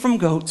sheep from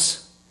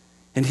goats,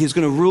 and he's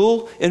going to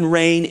rule and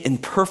reign in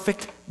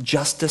perfect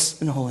justice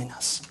and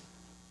holiness.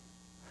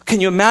 Can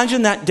you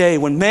imagine that day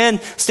when men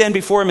stand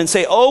before him and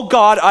say, oh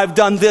God, I've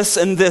done this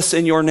and this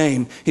in your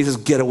name. He says,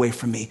 get away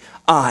from me.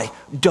 I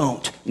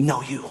don't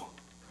know you.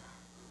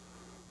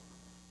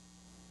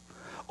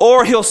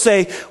 Or he'll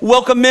say,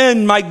 welcome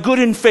in, my good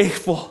and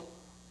faithful.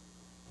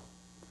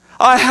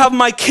 I have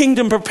my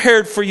kingdom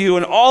prepared for you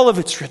and all of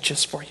its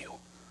riches for you.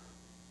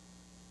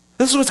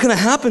 This is what's going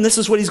to happen. This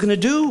is what he's going to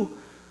do.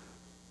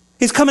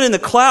 He's coming in the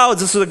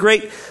clouds. This is a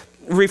great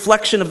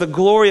reflection of the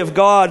glory of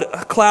God.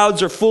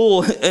 Clouds are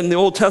full in the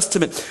Old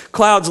Testament.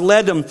 Clouds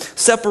led them,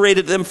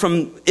 separated them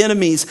from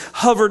enemies,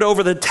 hovered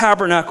over the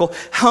tabernacle,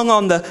 hung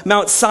on the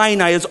Mount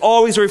Sinai. Is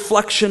always a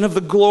reflection of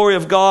the glory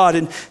of God.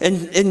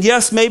 And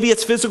yes, maybe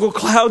it's physical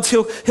clouds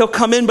he'll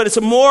come in, but it's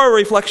a more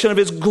reflection of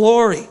his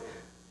glory.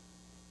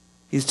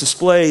 He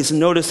displays, and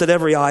notice that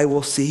every eye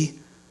will see.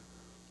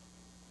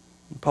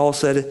 Paul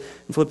said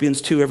in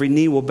Philippians 2, every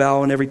knee will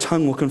bow and every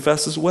tongue will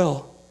confess as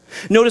well.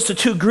 Notice the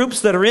two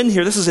groups that are in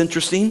here. This is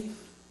interesting.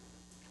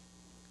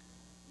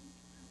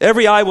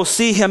 Every eye will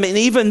see him, and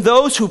even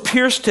those who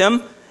pierced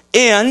him,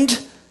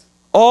 and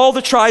all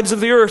the tribes of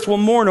the earth will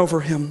mourn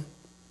over him.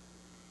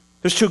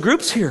 There's two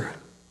groups here.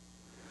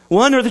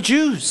 One are the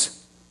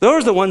Jews.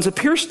 Those are the ones that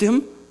pierced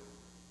him.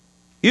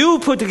 You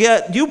put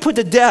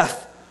to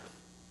death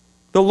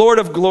the Lord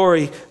of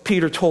glory,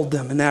 Peter told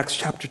them in Acts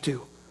chapter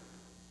 2.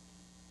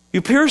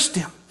 You pierced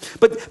him.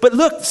 But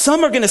look,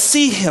 some are going to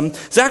see him.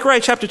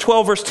 Zechariah chapter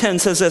 12, verse 10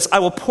 says this, I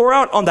will pour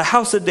out on the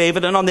house of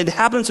David and on the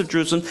inhabitants of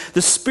Jerusalem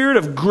the spirit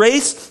of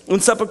grace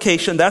and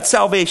supplication, that's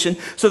salvation,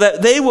 so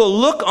that they will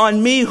look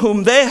on me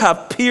whom they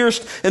have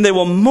pierced, and they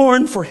will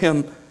mourn for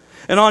him.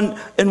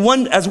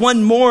 As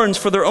one mourns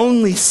for their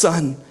only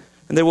son,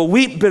 and they will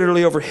weep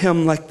bitterly over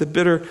him like the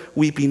bitter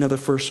weeping of the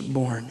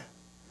firstborn.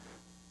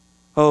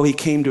 Oh, he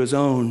came to his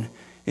own,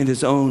 and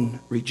his own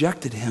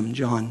rejected him,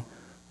 John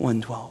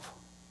 1:12.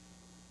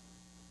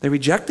 They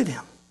rejected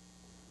him.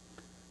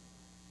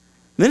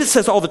 And then it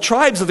says all the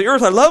tribes of the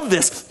earth. I love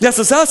this. This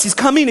is us. He's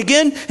coming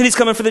again, and he's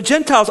coming for the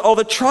Gentiles, all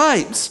the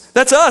tribes.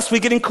 That's us. We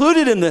get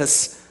included in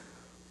this.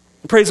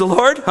 Praise the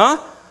Lord, huh?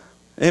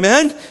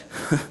 Amen?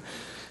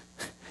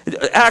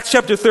 Acts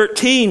chapter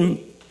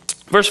 13,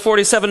 verse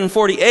 47 and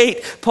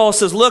 48, Paul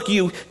says, look,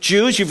 you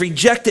Jews, you've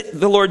rejected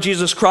the Lord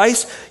Jesus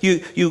Christ.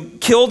 You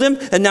killed him,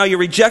 and now you're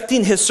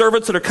rejecting his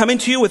servants that are coming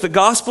to you with the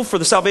gospel for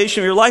the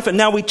salvation of your life. And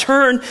now we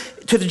turn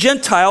to the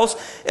Gentiles,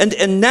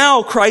 and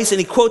now Christ, and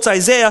he quotes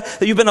Isaiah,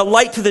 that you've been a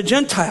light to the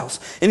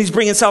Gentiles. And he's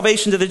bringing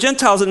salvation to the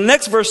Gentiles. And the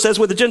next verse says,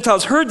 when the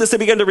Gentiles heard this, they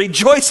began to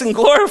rejoice and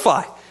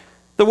glorify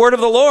the word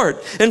of the Lord.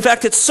 In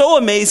fact, it's so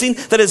amazing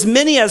that as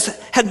many as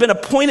had been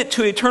appointed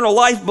to eternal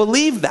life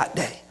believed that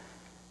day.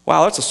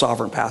 Wow, that's a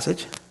sovereign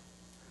passage.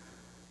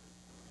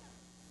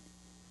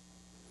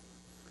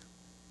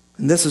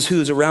 And this is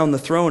who's around the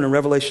throne in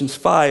Revelations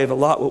 5, a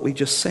lot what we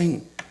just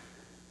sang.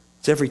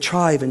 It's every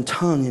tribe and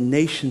tongue and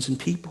nations and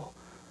people.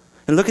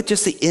 And look at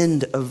just the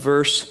end of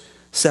verse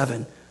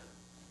 7.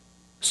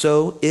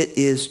 So it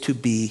is to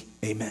be,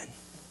 amen.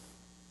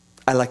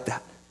 I like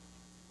that.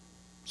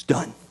 It's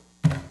done.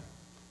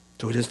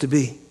 So it is to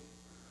be.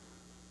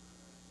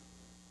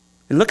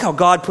 And look how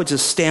God puts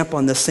his stamp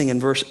on this thing in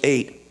verse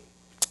 8.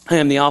 I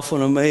am the Alpha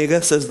and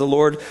Omega, says the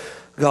Lord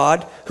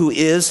God, who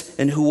is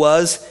and who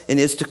was and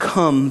is to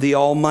come, the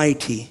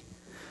Almighty.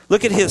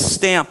 Look at his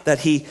stamp that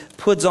he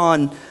puts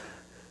on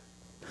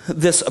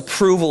this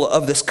approval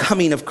of this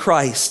coming of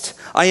Christ.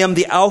 I am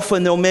the Alpha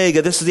and the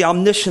Omega. This is the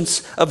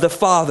omniscience of the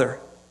Father.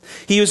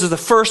 He uses the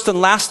first and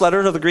last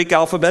letter of the Greek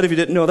alphabet. If you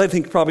didn't know that, I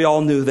think you probably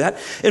all knew that.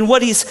 And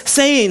what he's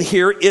saying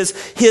here is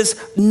his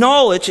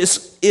knowledge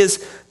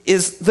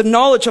is the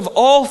knowledge of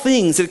all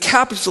things. It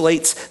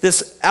encapsulates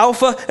this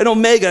Alpha and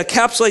Omega,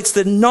 encapsulates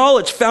the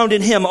knowledge found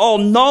in him. All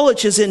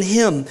knowledge is in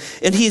him.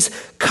 And he's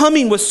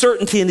coming with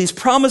certainty in these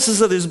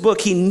promises of his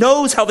book. He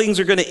knows how things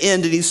are going to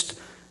end, and he's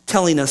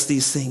telling us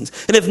these things.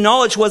 And if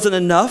knowledge wasn't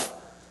enough,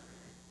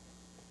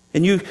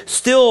 and you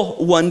still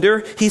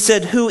wonder, he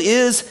said, who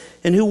is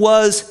and who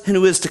was and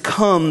who is to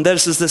come.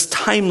 This is this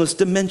timeless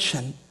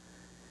dimension.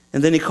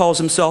 And then he calls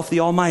himself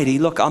the Almighty.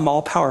 Look, I'm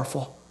all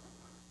powerful.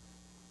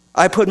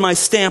 I put my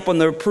stamp on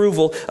the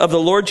approval of the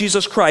Lord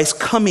Jesus Christ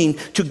coming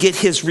to get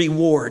his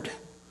reward.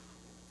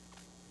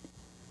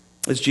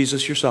 Is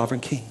Jesus your sovereign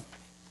king?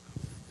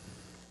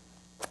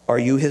 Are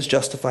you his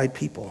justified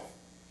people?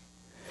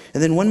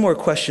 And then one more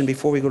question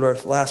before we go to our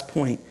last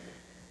point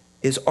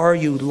is, are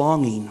you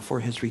longing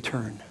for his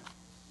return?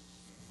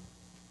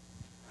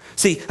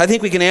 See, I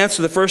think we can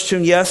answer the first two.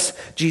 Yes,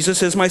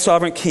 Jesus is my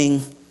sovereign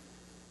king.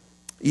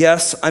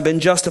 Yes, I've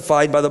been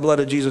justified by the blood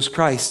of Jesus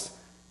Christ.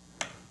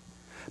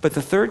 But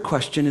the third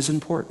question is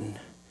important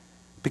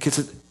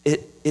because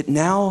it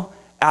now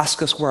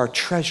asks us where our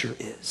treasure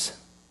is.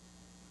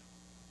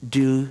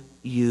 Do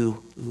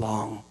you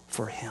long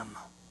for him?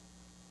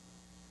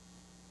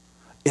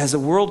 Has the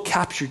world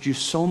captured you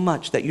so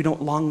much that you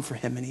don't long for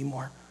him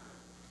anymore?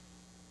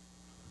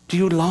 Do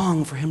you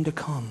long for him to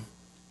come?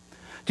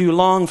 Do you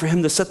long for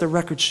him to set the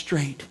record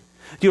straight?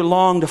 Do you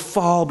long to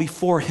fall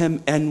before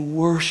him and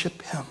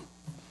worship him?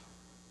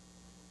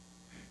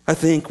 I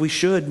think we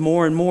should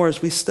more and more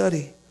as we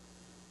study.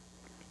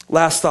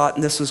 Last thought,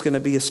 and this is going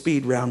to be a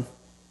speed round,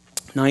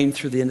 9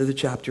 through the end of the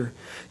chapter.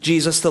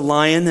 Jesus, the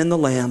Lion and the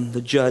Lamb,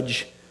 the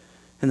Judge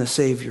and the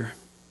Savior.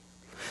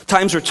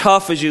 Times are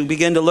tough as you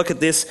begin to look at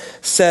this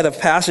set of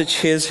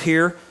passages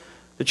here.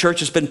 The church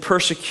has been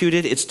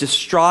persecuted. It's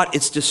distraught.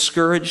 It's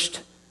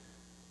discouraged.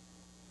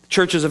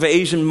 Churches of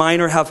Asia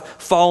Minor have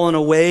fallen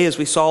away, as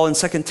we saw in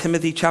 2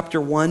 Timothy chapter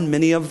 1,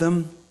 many of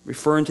them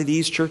referring to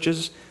these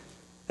churches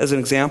as an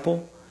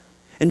example.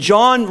 And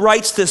John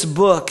writes this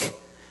book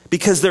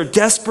because they're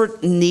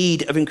desperate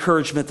need of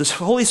encouragement. The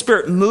Holy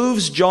Spirit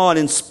moves John,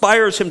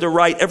 inspires him to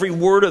write every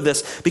word of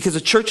this because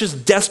the churches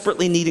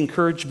desperately need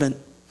encouragement.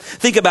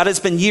 Think about it. It's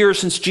been years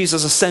since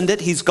Jesus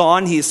ascended. He's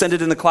gone. He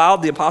ascended in the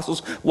cloud. The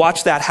apostles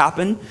watched that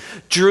happen.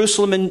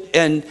 Jerusalem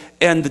and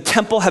the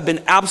temple have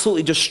been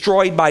absolutely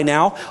destroyed by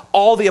now.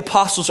 All the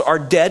apostles are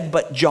dead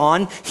but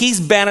John.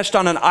 He's banished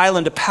on an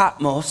island to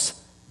Patmos,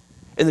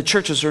 and the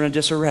churches are in a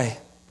disarray.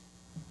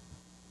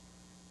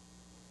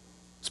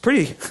 It's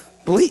pretty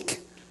bleak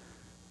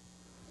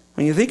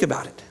when you think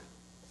about it.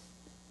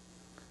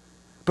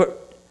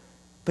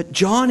 But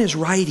John is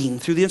writing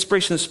through the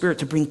inspiration of the Spirit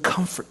to bring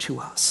comfort to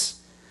us.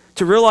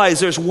 To realize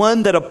there's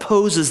one that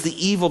opposes the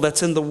evil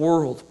that's in the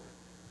world.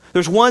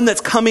 There's one that's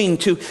coming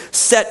to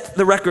set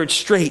the record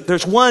straight.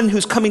 There's one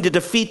who's coming to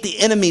defeat the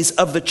enemies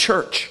of the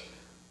church.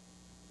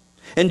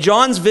 And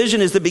John's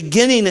vision is the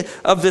beginning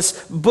of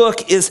this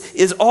book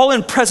is all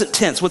in present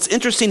tense. What's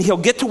interesting, he'll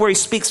get to where he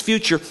speaks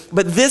future,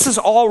 but this is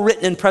all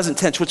written in present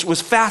tense, which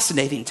was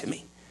fascinating to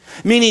me.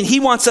 Meaning he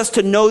wants us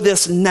to know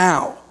this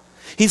now.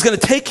 He's going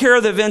to take care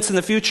of the events in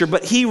the future,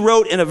 but he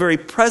wrote in a very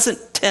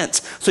present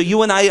tense so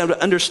you and I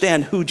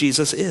understand who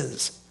Jesus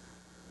is.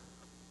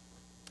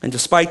 And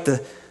despite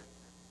the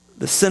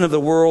sin of the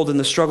world and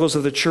the struggles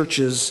of the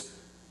churches,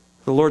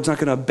 the Lord's not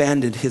going to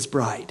abandon his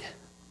bride.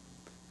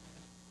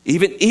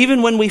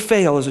 Even when we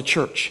fail as a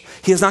church,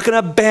 he is not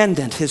going to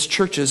abandon his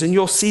churches. And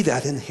you'll see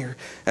that in here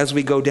as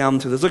we go down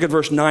through this. Look at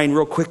verse 9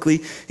 real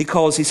quickly. He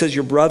says,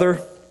 your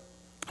brother,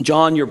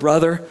 John, your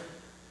brother,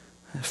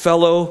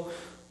 fellow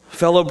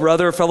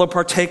brother, fellow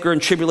partaker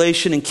in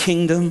tribulation and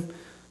kingdom,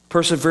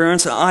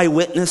 perseverance, an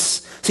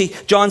eyewitness. See,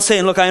 John's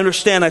saying, look, I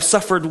understand, I've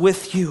suffered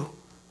with you.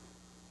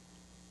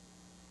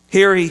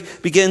 Here he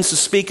begins to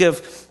speak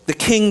of the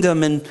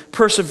kingdom and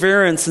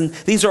perseverance, and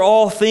these are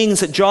all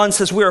things that John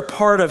says we're a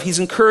part of. He's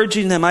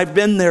encouraging them. I've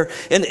been there.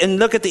 And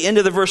look at the end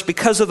of the verse,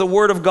 because of the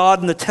word of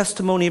God and the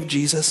testimony of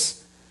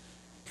Jesus.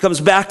 He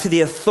comes back to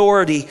the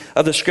authority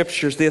of the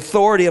scriptures, the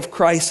authority of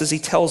Christ as he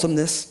tells them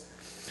this.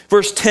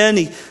 Verse 10,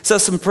 he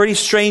says some pretty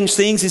strange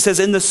things. He says,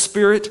 in the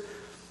Spirit,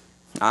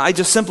 I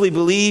just simply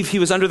believe he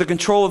was under the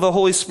control of the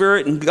Holy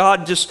Spirit and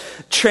God just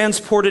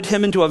transported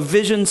him into a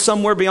vision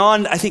somewhere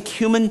beyond, I think,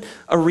 human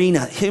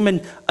arena,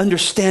 human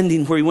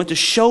understanding, where he went to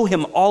show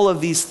him all of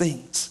these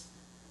things.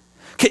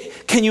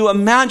 Can you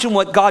imagine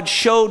what God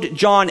showed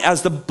John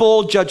as the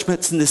bowl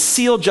judgments and the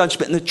seal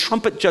judgment and the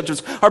trumpet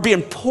judgments are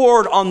being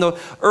poured on the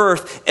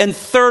earth, and a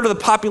third of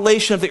the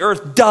population of the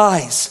earth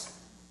dies?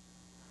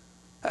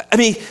 I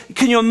mean,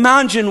 can you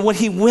imagine what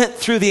he went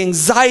through, the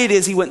anxiety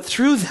as he went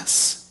through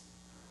this?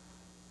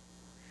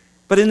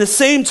 But in the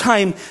same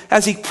time,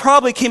 as he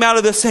probably came out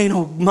of this saying,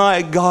 oh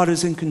my, God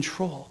is in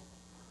control.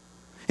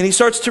 And he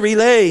starts to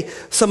relay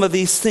some of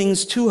these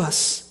things to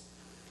us.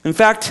 In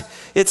fact,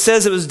 it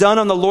says it was done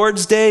on the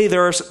Lord's day.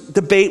 There's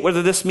debate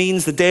whether this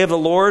means the day of the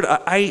Lord.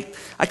 I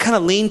kind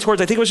of lean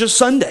towards, I think it was just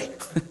Sunday.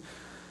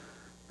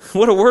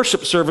 What a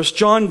worship service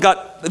John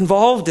got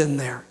involved in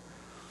there.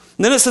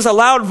 And then it says a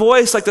loud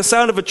voice like the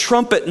sound of a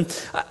trumpet.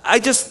 And I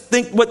just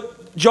think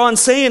what John's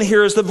saying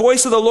here is the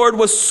voice of the Lord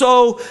was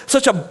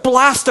such a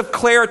blast of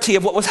clarity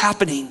of what was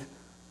happening.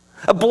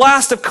 A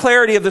blast of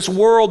clarity of this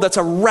world that's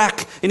a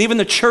wreck, and even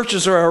the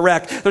churches are a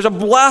wreck. There's a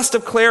blast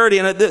of clarity,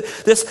 and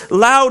this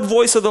loud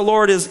voice of the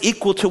Lord is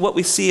equal to what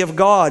we see of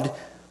God.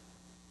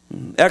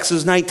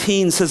 Exodus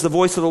 19 says the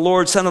voice of the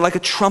Lord sounded like a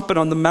trumpet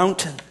on the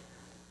mountain.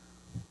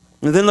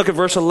 And then look at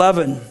verse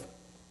 11.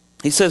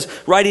 He says,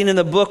 write in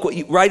the book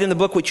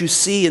what you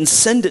see and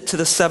send it to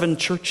the 7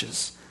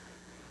 churches.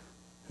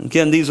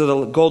 Again, these are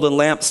the golden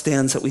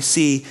lampstands that we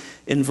see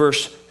in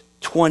verse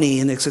 20,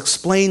 and it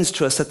explains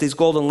to us that these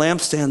golden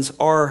lampstands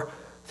are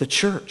the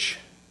church.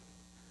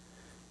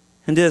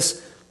 And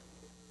as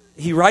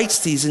he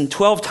writes these, and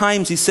 12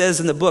 times he says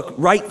in the book,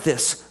 write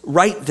this,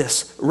 write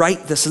this,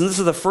 write this. And this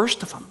is the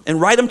first of them.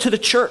 And write them to the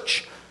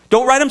church.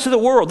 Don't write them to the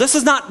world.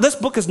 This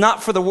book is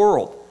not for the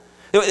world.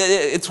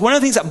 It's one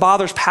of the things that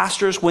bothers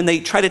pastors when they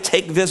try to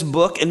take this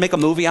book and make a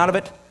movie out of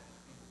it. It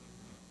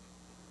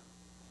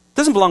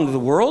doesn't belong to the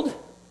world.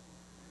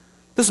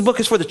 This book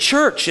is for the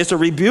church. It's a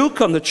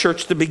rebuke on the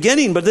church at the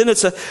beginning, but then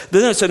it's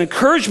an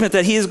encouragement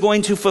that he is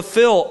going to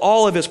fulfill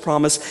all of his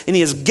promise, and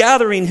he is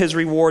gathering his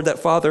reward that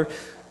Father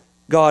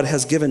God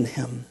has given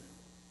him.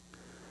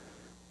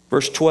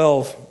 Verse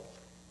 12,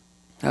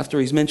 after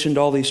he's mentioned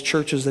all these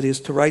churches that he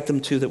is to write them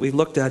to that we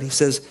looked at, he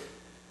says,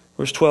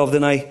 verse 12,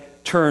 then I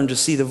turned to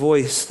see the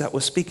voice that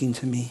was speaking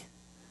to me.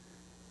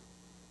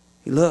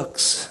 He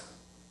looks,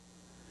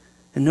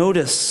 and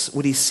notice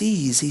what he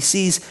sees. He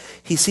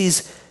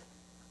sees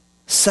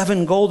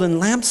 7 golden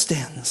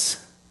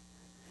lampstands.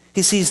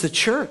 He sees the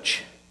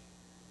church.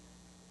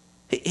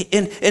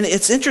 And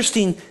it's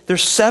interesting,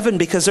 there's 7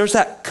 because there's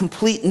that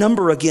complete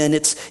number again.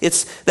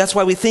 That's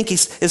why we think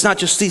it's not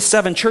just these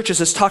 7 churches,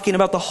 it's talking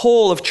about the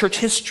whole of church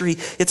history.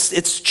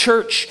 It's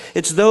church,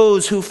 it's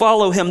those who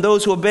follow him,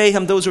 those who obey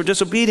him, those who are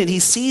disobedient. He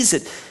sees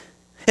it.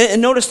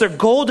 And notice they're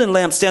golden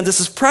lampstands. This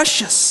is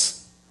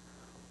precious.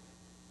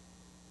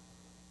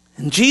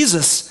 And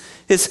Jesus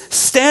is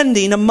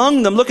standing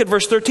among them. Look at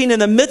verse 13. In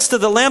the midst of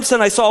the lampstand,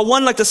 I saw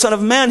one like the Son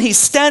of Man. He's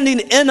standing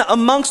in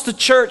amongst the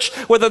church.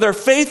 Whether they're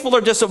faithful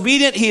or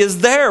disobedient, he is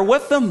there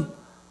with them.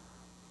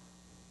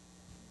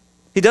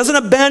 He doesn't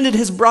abandon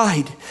his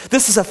bride.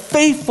 This is a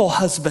faithful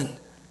husband.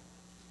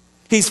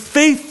 He's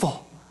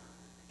faithful.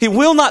 He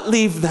will not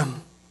leave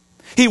them.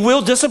 He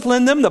will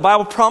discipline them. The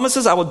Bible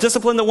promises, I will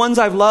discipline the ones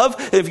I've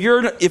loved. If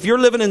you're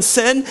living in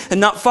sin and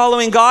not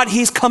following God,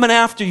 he's coming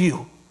after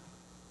you.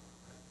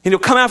 And he'll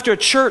come after a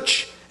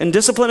church and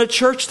discipline a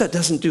church that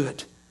doesn't do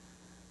it.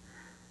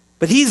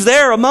 But he's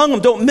there among them.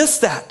 Don't miss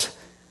that.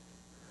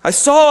 I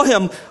saw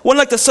him, one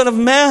like the Son of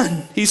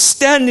Man. He's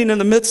standing in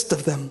the midst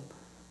of them.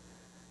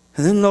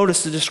 And then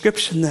notice the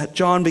description that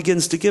John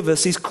begins to give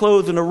us. He's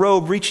clothed in a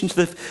robe reaching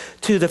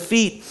to the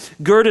feet,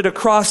 girded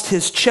across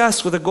his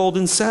chest with a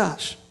golden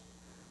sash.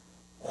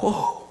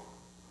 Whoa.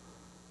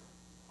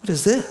 What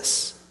is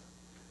this?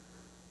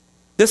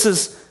 This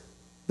is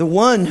the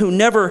one who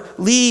never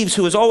leaves,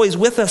 who is always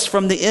with us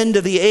from the end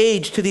of the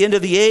age to the end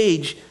of the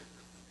age.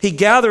 He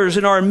gathers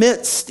in our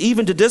midst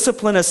even to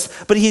discipline us,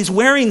 but he's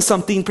wearing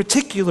something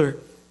particular.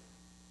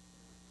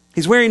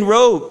 He's wearing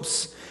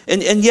robes.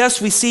 And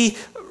yes, we see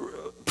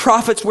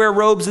prophets wear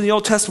robes in the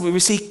Old Testament. We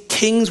see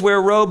kings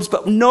wear robes,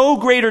 but no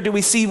greater do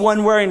we see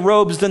one wearing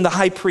robes than the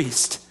high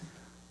priest.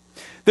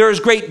 There is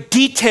great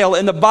detail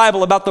in the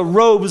Bible about the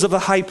robes of the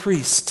high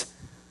priest.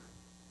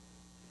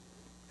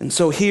 And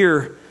so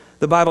here,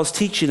 the Bible is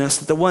teaching us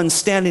that the one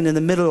standing in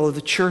the middle of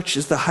the church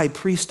is the high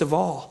priest of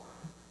all.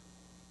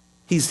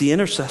 He's the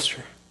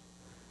intercessor.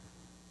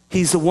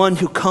 He's the one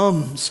who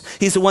comes.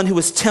 He's the one who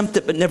was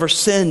tempted but never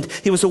sinned.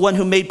 He was the one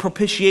who made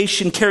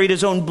propitiation, carried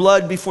his own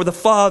blood before the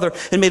Father,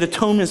 and made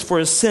atonements for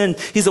his sin.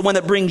 He's the one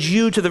that brings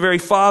you to the very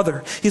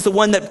Father. He's the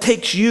one that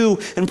takes you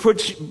and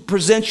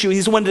presents you.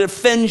 He's the one that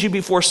defends you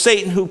before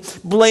Satan, who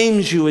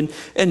blames you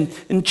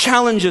and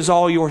challenges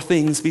all your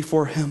things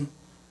before him.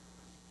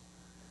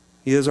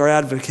 He is our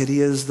advocate. He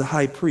is the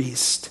high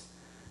priest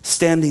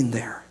standing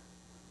there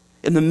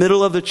in the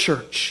middle of the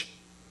church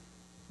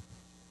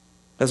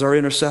as our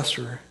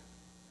intercessor.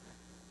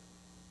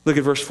 Look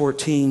at verse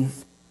 14.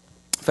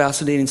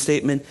 Fascinating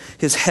statement.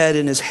 His head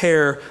and his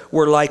hair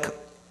were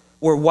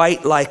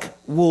white like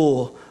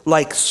wool,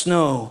 like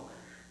snow,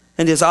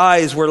 and his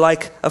eyes were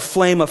like a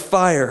flame of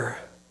fire.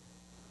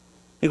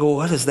 You go,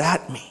 what does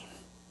that mean?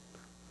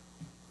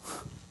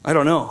 I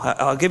don't know.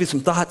 I'll give you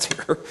some thoughts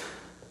here.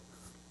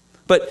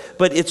 But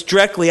it's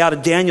directly out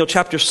of Daniel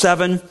chapter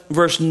 7,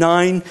 verse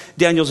 9.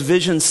 Daniel's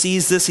vision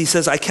sees this. He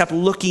says, I kept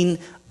looking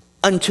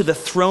unto the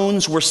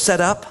thrones were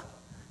set up,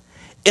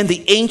 and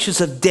the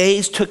ancients of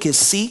days took his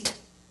seat.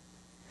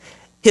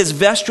 His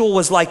vesture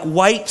was like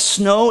white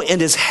snow, and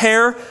his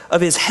hair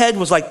of his head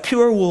was like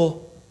pure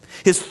wool.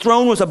 His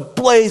throne was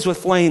ablaze with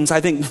flames.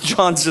 I think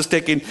John's just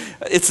taking,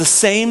 it's the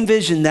same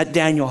vision that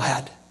Daniel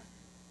had.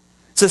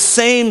 It's the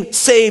same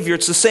Savior.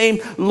 It's the same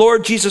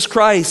Lord Jesus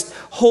Christ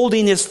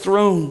holding his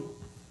throne.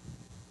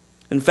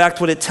 In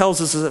fact, what it tells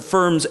us is it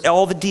affirms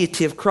all the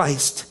deity of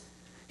Christ.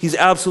 He's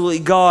absolutely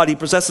God. He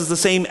possesses the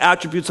same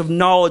attributes of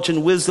knowledge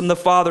and wisdom the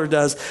Father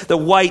does. The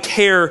white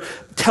hair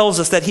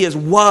tells us that he is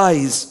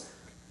wise.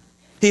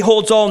 He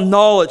holds all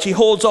knowledge. He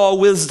holds all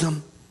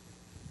wisdom.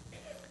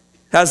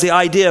 Has the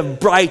idea of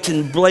bright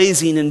and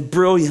blazing and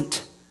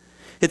brilliant.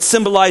 It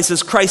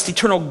symbolizes Christ's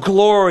eternal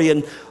glory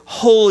and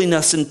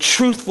holiness and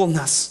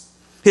truthfulness.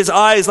 His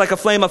eyes like a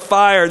flame of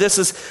fire. This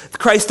is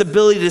Christ's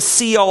ability to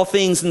see all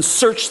things and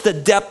search the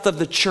depth of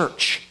the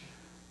church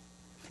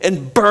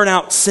and burn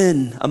out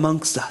sin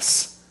amongst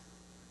us.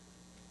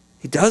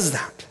 He does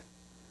that.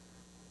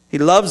 He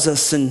loves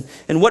us. And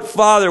what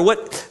father,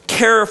 what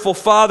careful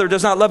father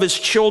does not love his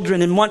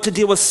children and want to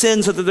deal with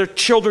sin so that their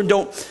children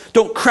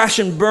don't crash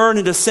and burn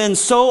into sin?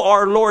 So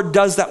our Lord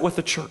does that with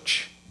the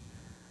church.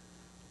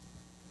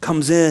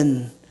 Comes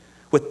in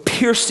with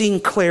piercing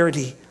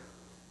clarity,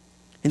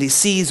 and he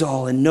sees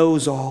all and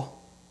knows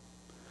all.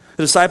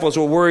 The disciples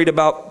were worried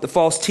about the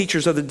false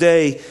teachers of the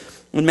day.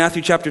 In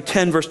Matthew chapter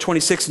 10, verse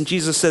 26, and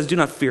Jesus says, do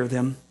not fear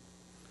them,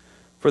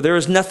 for there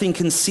is nothing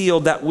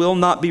concealed that will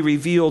not be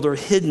revealed, or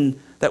hidden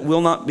that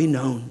will not be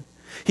known.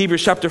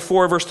 Hebrews chapter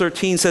 4, verse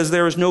 13 says,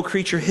 there is no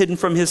creature hidden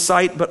from his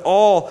sight, but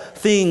all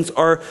things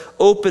are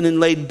open and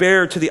laid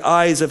bare to the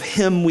eyes of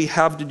him we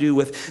have to do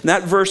with. And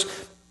that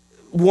verse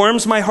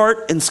warms my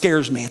heart and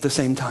scares me at the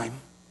same time.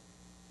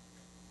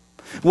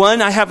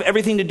 One, I have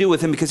everything to do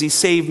with him because he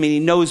saved me, he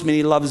knows me,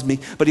 he loves me,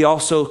 but he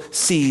also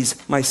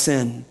sees my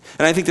sin.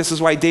 And I think this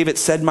is why David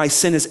said, my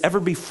sin is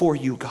ever before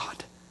you,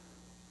 God.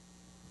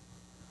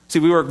 See,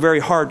 we work very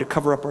hard to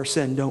cover up our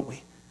sin, don't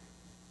we?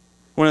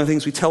 One of the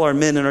things we tell our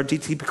men in our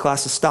DTP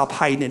class is stop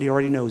hiding it, he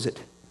already knows it.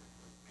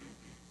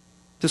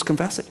 Just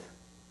confess it.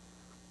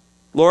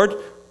 Lord,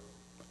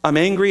 I'm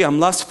angry, I'm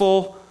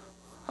lustful,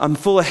 I'm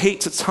full of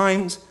hate at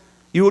times.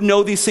 You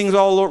know these things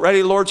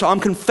already, Lord, so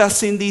I'm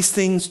confessing these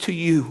things to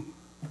you.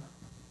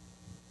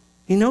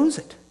 He knows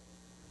it.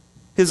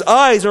 His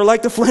eyes are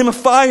like the flame of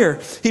fire.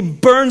 He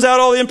burns out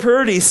all the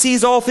impurity. He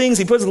sees all things.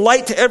 He puts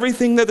light to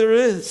everything that there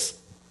is.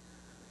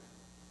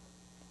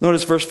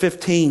 Notice verse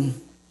 15.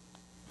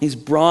 These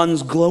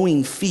bronze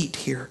glowing feet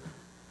here.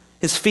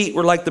 His feet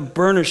were like the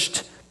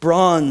burnished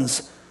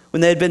bronze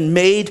when they had been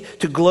made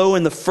to glow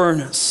in the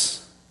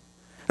furnace.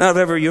 I don't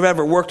know if you've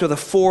ever worked with a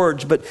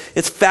forge, but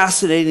it's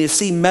fascinating to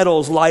see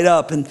metals light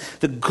up and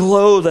the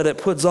glow that it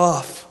puts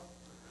off.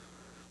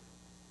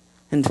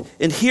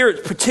 And here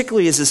it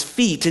particularly is his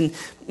feet. And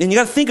you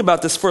got to think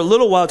about this for a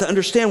little while to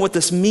understand what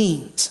this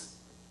means.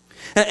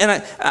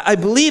 And I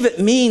believe it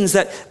means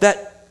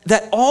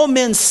that all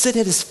men sit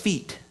at his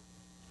feet.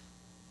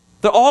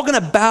 They're all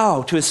going to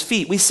bow to his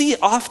feet. We see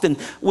often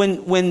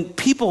when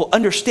people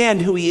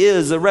understand who he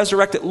is, the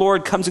resurrected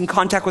Lord comes in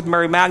contact with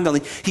Mary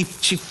Magdalene,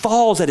 she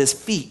falls at his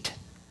feet.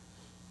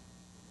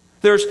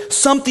 There's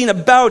something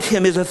about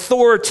him, his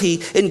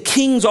authority, and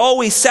kings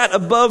always sat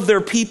above their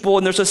people,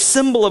 and there's a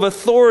symbol of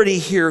authority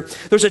here.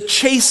 There's a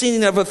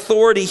chastening of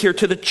authority here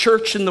to the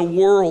church and the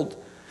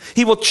world.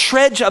 He will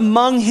trudge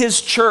among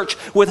his church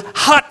with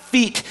hot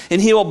feet,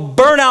 and he will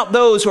burn out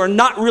those who are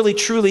not really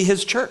truly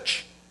his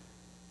church.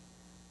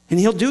 And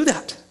he'll do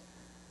that.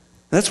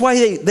 That's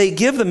why they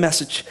give the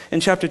message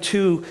in chapter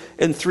 2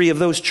 and 3 of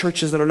those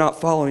churches that are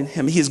not following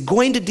him. He is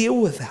going to deal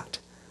with that.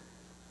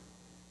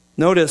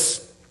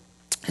 Notice,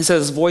 he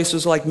says his voice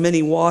was like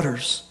many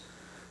waters.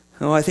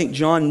 Oh, I think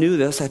John knew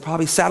this. I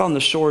probably sat on the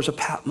shores of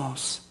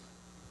Patmos.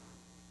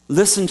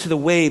 Listened to the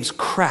waves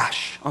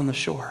crash on the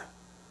shore.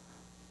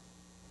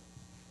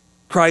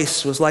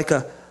 Christ was like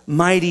a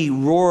mighty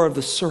roar of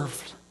the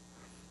surf.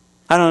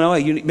 I don't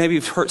know, maybe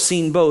you've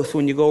seen both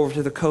when you go over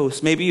to the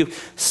coast. Maybe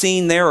you've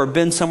seen there or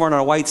been somewhere on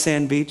a white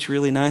sand beach,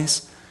 really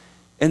nice,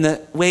 and the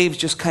waves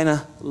just kind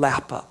of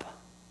lap up.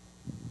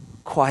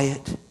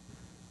 Quiet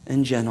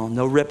and gentle,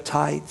 no rip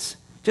tides.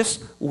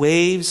 Just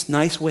waves,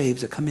 nice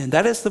waves that come in.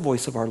 That is the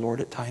voice of our Lord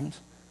at times.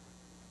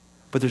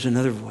 But there's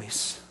another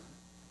voice.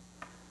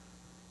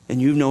 And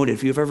you've noted,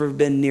 if you've ever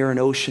been near an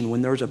ocean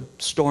when there's a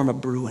storm a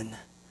brewing,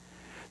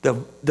 the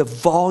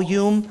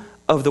volume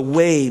of the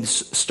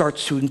waves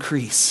starts to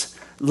increase.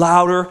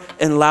 Louder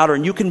and louder.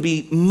 And you can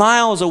be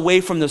miles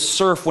away from the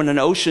surf when an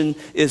ocean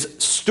is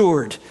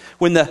stirred.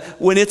 When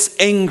it's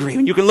angry.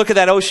 When you can look at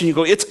that ocean, you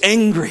go, it's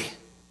angry.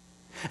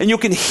 And you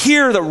can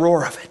hear the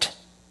roar of it.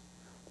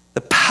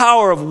 The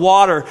power of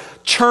water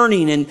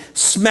churning and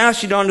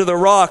smashing onto the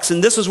rocks.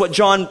 And this is what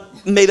John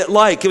made it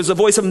like. It was the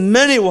voice of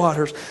many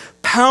waters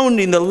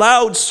pounding the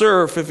loud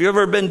surf. If you've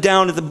ever been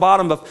down at the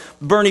bottom of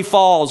Burney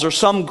Falls or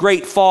some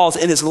great falls,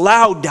 and it's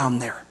loud down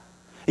there.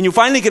 And you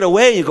finally get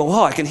away and you go,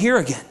 oh, I can hear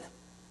again.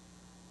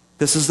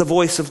 This is the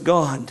voice of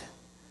God.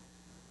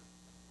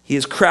 He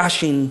is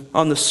crashing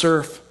on the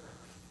surf.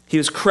 He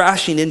is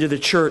crashing into the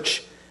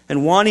church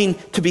and wanting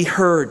to be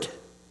heard.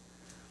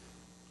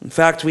 In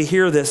fact, we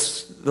hear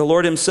this. The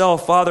Lord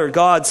himself, Father,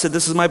 God, said,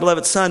 this is my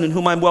beloved Son in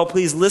whom I'm well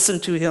pleased.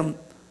 Listen to him.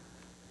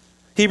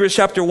 Hebrews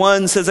chapter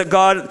 1 says that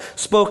God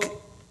spoke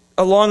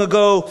long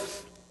ago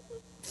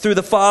through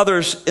the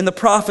fathers and the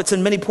prophets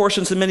in many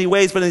portions in many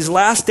ways, but in these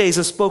last days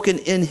has spoken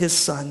in his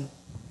Son.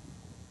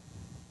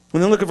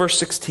 And then look at verse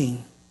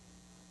 16.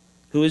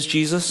 Who is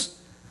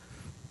Jesus?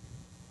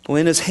 Well,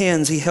 in his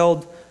hands he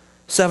held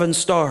 7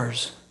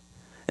 stars,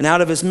 and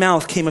out of his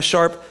mouth came a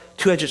sharp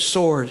two-edged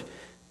sword,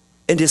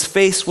 and his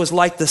face was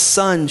like the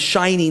sun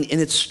shining in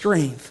its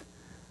strength.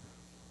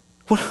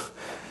 Well,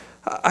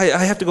 I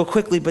have to go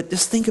quickly, but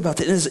just think about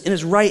that. In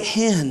his right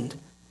hand,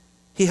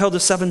 he held the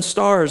 7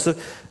 stars.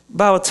 The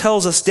Bible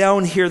tells us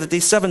down here that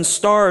these 7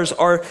 stars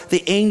are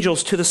the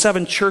angels to the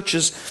 7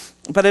 churches.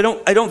 But I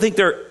don't think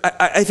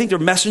I think they're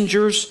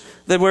messengers.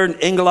 That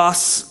word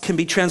angelos can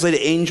be translated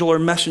angel or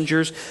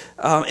messengers.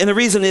 And the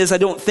reason is I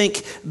don't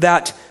think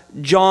that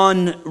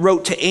John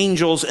wrote to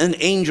angels and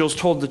angels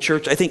told the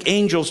church. I think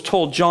angels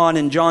told John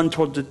and John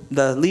told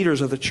the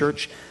leaders of the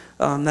church.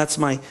 That's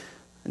my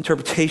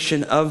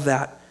interpretation of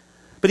that.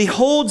 But he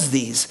holds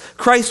these.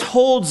 Christ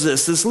holds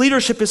this. This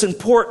leadership is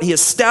important. He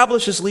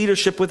establishes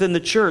leadership within the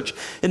church.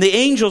 And the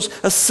angels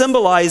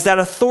symbolize that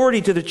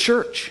authority to the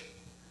church.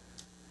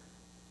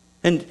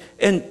 And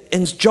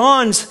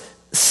John's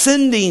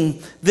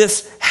sending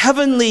this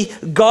heavenly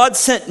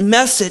God-sent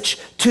message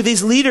to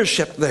these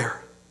leadership there.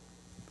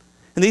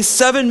 And these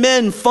 7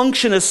 men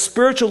function as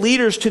spiritual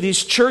leaders to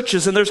these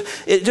churches. And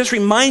it just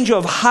reminds you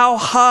of how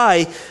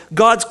high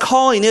God's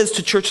calling is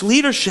to church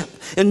leadership.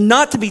 And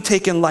not to be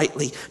taken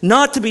lightly.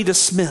 Not to be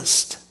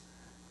dismissed.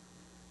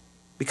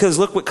 Because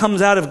look what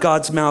comes out of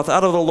God's mouth.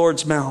 Out of the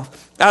Lord's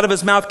mouth. Out of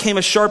his mouth came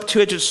a sharp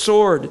two-edged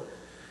sword.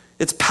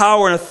 Its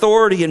power and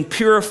authority and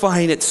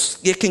purifying.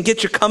 It can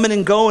get you coming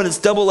and going. It's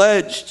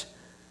double-edged.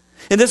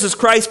 And this is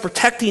Christ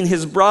protecting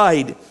his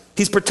bride.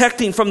 He's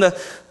protecting from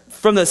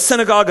the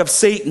synagogue of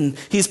Satan.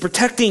 He's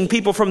protecting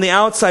people from the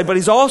outside, but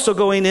he's also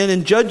going in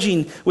and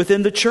judging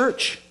within the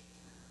church.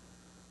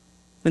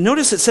 And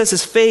notice it says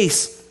his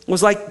face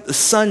was like the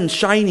sun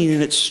shining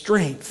in its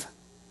strength.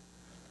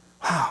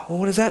 Wow, well,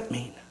 what does that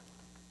mean?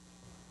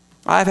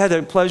 I've had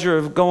the pleasure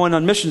of going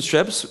on mission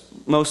trips,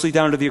 mostly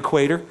down to the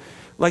equator.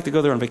 I like to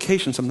go there on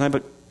vacation sometime,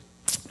 but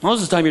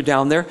most of the time you're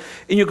down there,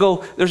 and you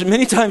go, there's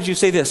many times you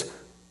say this,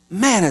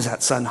 man, is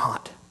that sun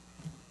hot.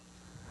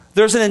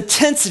 There's an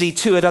intensity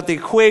to it at the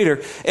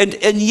equator. And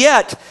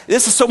yet,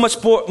 this is so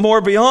much more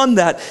beyond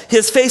that.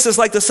 His face is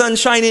like the sun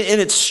shining in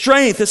its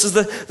strength. This is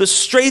the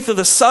strength of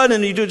the sun.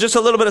 And you do just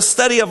a little bit of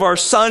study of our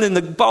sun and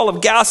the ball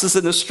of gases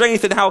and the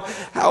strength and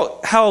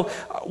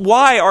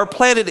why our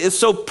planet is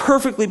so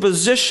perfectly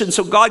positioned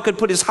so God could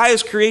put his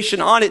highest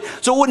creation on it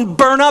so it wouldn't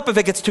burn up if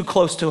it gets too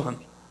close to him.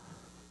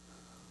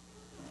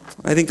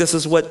 I think this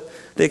is what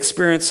they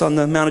experience on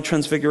the Mount of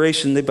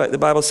Transfiguration. The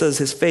Bible says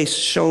his face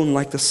shone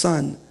like the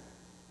sun.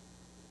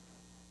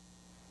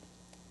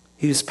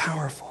 He was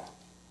powerful.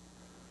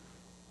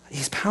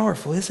 He's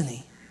powerful, isn't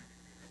he?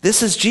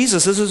 This is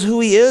Jesus. This is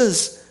who he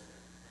is.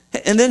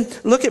 And then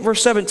look at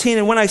verse 17.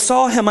 And when I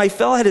saw him, I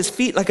fell at his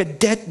feet like a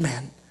dead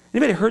man.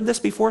 Anybody heard this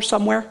before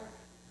somewhere?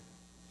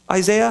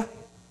 Isaiah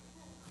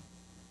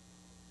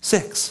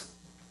 6.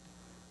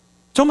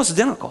 It's almost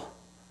identical.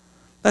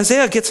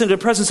 Isaiah gets into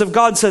the presence of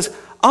God and says,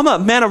 I'm a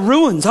man of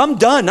ruins. I'm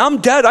done.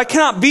 I'm dead. I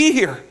cannot be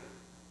here.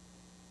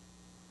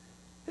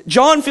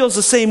 John feels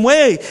the same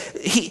way.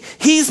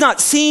 He's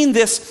not seen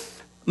this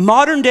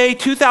modern day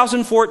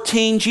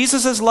 2014,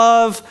 Jesus is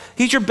love,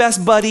 he's your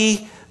best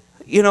buddy,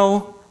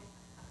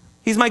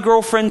 he's my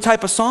girlfriend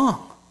type of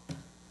song.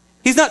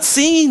 He's not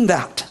seeing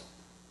that.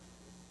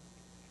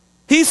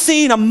 He's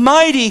seeing a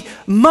mighty,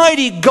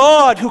 mighty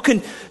God who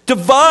can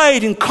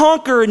divide and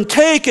conquer and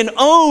take and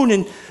own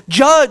and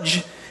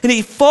judge. And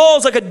he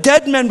falls like a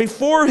dead man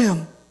before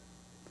him.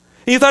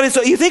 And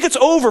you think it's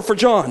over for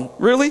John?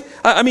 Really?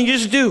 I mean, you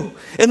just do.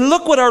 And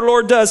look what our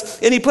Lord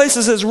does. And he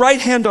places his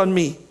right hand on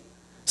me,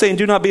 saying,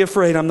 do not be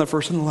afraid, I'm the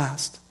first and the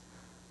last.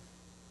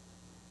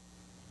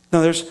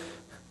 Now there's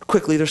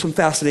some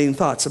fascinating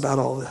thoughts about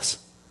all this.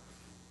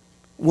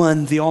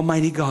 One, the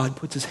Almighty God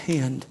puts his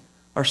hand,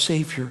 our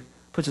Savior,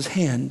 puts his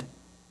hand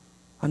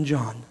on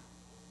John.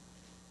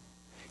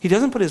 He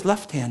doesn't put his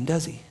left hand,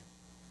 does he?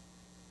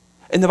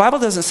 And the Bible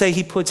doesn't say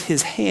he puts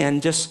his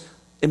hand, just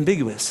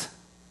ambiguous.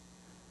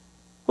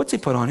 What's he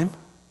put on him?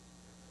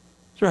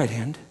 His right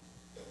hand.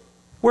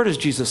 Where does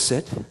Jesus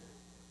sit?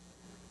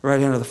 Right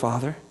hand of the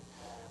Father.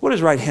 What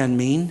does right hand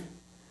mean?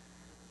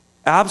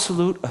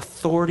 Absolute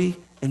authority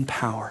and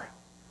power,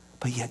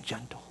 but yet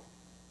gentle.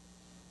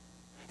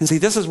 And see,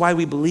 this is why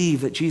we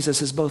believe that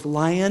Jesus is both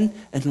lion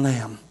and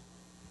lamb.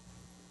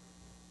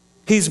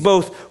 He's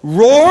both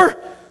roar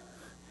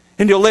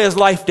and he'll lay his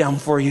life down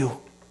for you.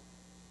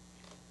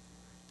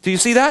 Do you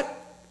see that?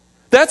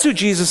 That's who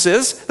Jesus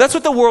is. That's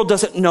what the world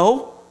doesn't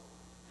know.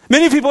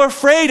 Many people are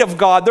afraid of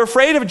God. They're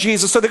afraid of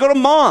Jesus, so they go to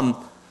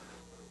mom.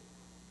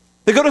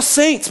 They go to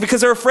saints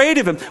because they're afraid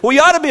of him. Well,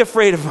 you ought to be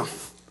afraid of him.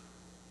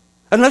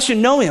 Unless you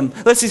know him,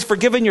 unless he's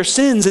forgiven your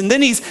sins. And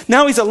then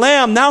now he's a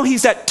lamb. Now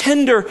he's that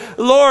tender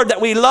Lord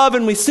that we love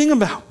and we sing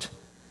about.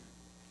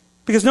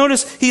 Because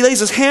notice, he lays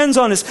his hands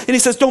on us and he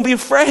says, don't be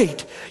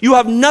afraid. You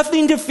have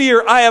nothing to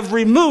fear. I have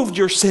removed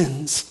your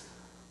sins.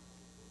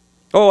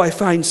 Oh, I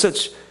find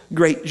such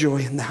great joy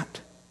in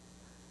that.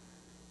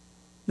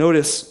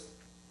 Notice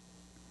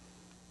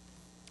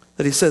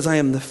that he says, I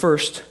am the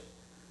first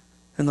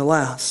and the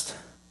last.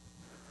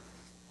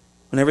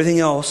 When everything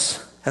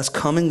else has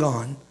come and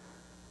gone,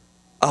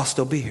 I'll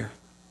still be here.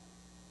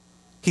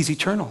 He's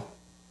eternal.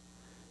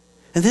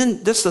 And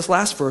then this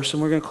last verse,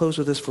 and we're going to close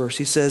with this verse.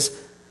 He says,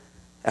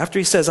 after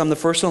he says, I'm the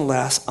first and the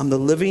last, I'm the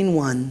living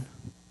one,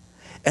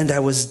 and I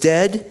was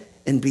dead,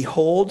 and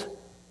behold,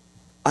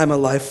 I'm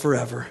alive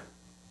forever.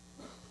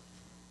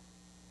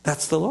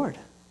 That's the Lord.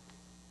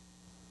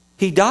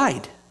 He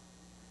died.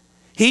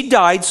 He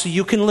died so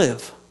you can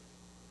live.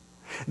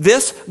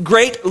 This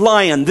great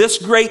lion, this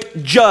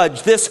great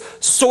judge, this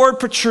sword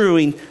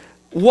protruding,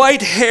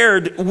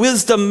 white-haired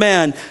wisdom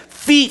man,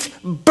 feet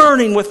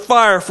burning with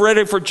fire,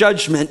 ready for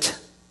judgment,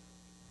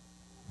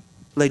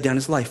 laid down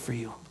his life for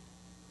you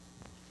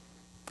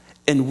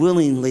and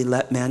willingly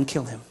let man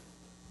kill him.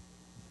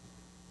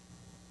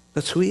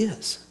 That's who he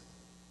is.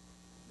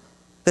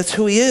 That's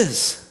who he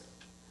is.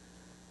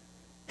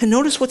 And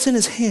notice what's in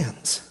his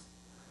hands.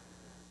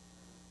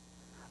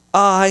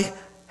 I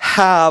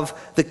have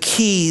the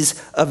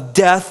keys of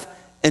death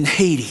and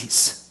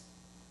Hades.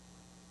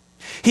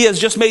 He has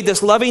just made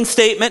this loving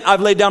statement.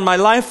 I've laid down my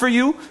life for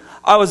you.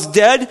 I was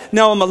dead.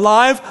 Now I'm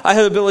alive. I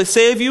have the ability to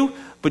save you.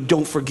 But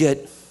don't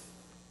forget,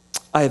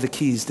 I have the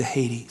keys to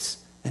Hades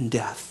and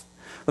death.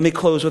 Let me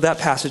close with that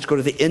passage. Go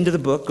to the end of the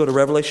book. Go to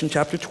Revelation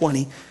chapter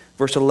 20,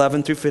 verse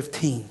 11 through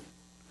 15.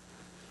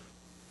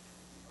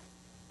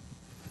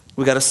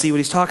 We got to see what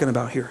he's talking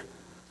about here.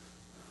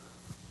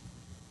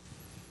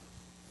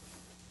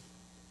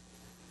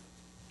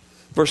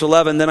 Verse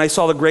 11, then I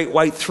saw the great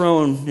white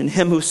throne and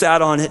him who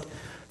sat on it,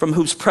 from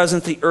whose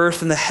presence the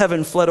earth and the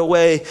heaven fled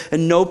away,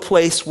 and no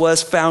place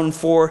was found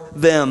for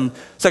them.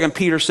 2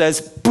 Peter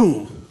says,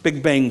 boom,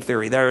 Big Bang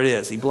Theory. There it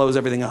is. He blows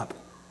everything up.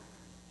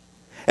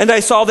 And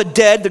I saw the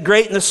dead, the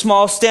great and the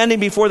small, standing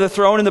before the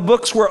throne, and the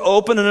books were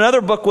opened, and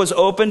another book was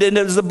opened, and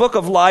it was the book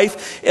of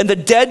life. And the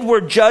dead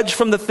were judged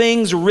from the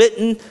things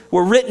written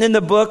in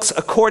the books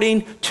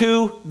according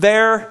to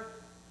their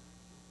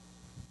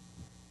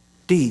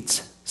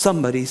deeds.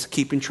 Somebody's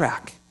keeping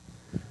track.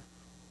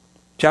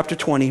 Chapter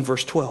 20,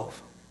 verse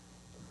 12.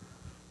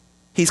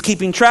 He's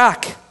keeping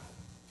track.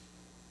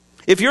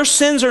 If your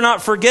sins are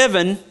not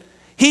forgiven,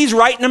 he's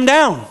writing them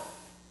down.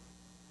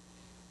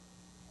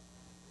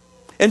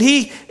 And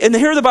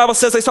here the Bible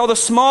says, I saw the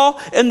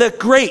small and the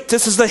great.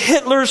 This is the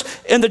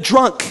Hitlers and the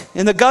drunk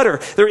in the gutter.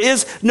 There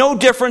is no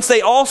difference. They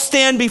all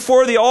stand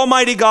before the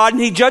Almighty God,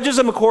 and he judges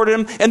them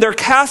according to him, and they're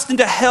cast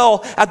into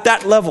hell at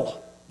that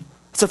level.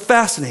 It's a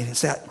fascinating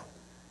stat.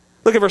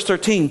 Look at verse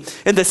 13.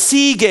 And the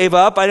sea gave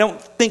up. I don't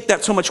think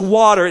that's so much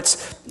water.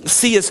 The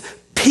sea is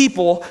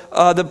people,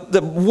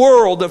 the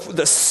world,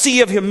 the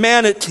sea of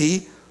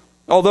humanity.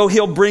 Although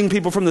he'll bring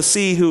people from the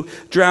sea who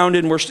drowned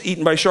and were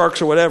eaten by sharks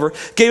or whatever.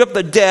 Gave up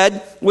the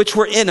dead which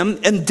were in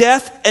him. And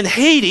death and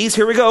Hades,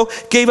 here we go,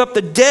 gave up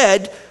the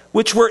dead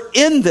which were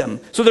in them.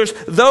 So there's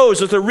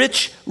the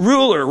rich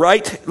ruler,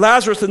 right?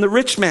 Lazarus and the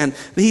rich man.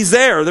 He's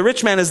there. The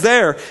rich man is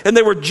there. And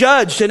they were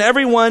judged, and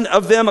every one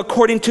of them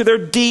according to their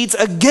deeds.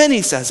 Again,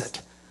 he says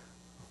it.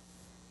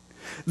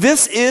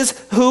 This is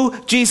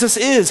who Jesus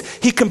is.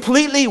 He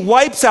completely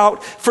wipes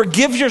out,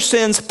 forgives your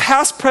sins,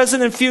 past,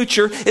 present, and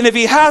future. And if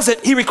he has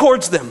it, he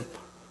records them.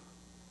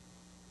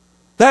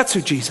 That's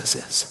who Jesus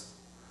is.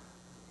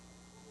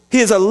 He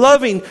is a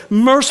loving,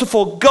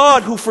 merciful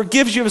God who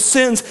forgives you of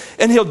sins,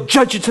 and he'll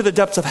judge you to the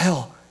depths of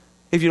hell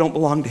if you don't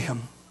belong to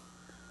him.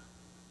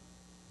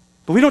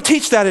 But we don't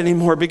teach that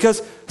anymore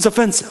because it's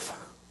offensive.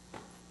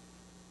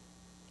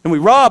 And we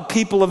rob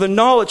people of the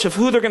knowledge of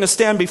who they're going to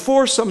stand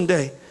before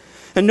someday.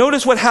 And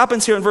notice what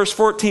happens here in verse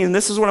 14. And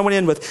this is what I went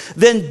in with.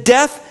 Then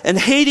death and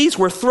Hades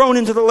were thrown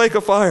into the lake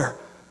of fire.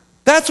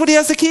 That's what he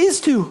has the keys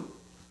to.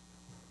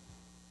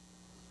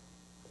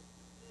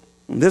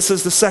 And this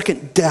is the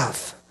second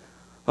death.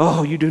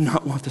 Oh, you do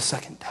not want the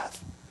second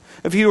death.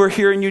 If you are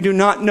here and you do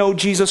not know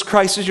Jesus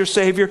Christ as your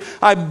Savior,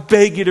 I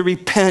beg you to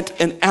repent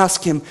and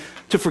ask him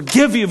to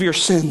forgive you of your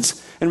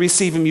sins and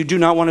receive him. You do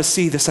not want to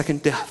see the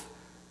second death.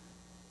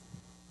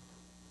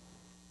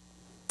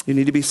 You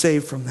need to be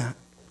saved from that.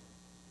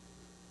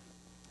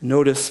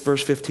 Notice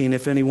verse 15,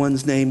 if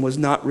anyone's name was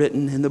not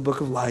written in the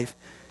book of life,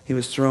 he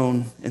was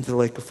thrown into the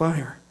lake of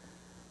fire.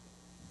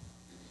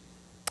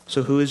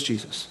 So who is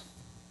Jesus?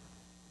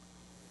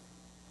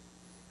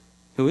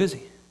 Who is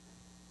he?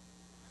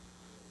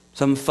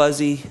 Some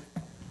fuzzy,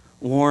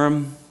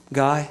 warm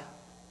guy?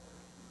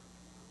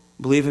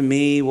 Believe in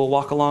me, we'll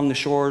walk along the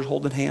shores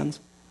holding hands?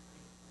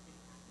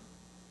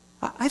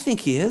 I think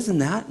he is in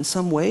that in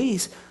some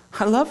ways.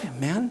 I love him,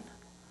 man.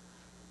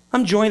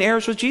 I'm joint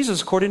heirs with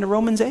Jesus according to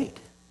Romans 8.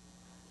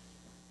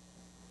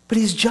 But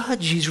he's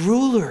judge, he's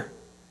ruler.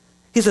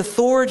 He's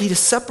authority to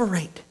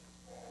separate.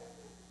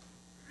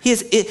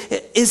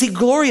 Is he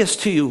glorious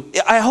to you?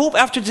 I hope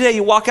after today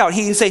you walk out,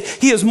 he can say,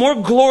 he is more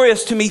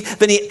glorious to me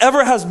than he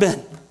ever has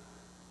been.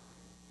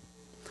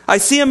 I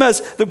see him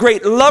as the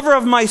great lover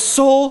of my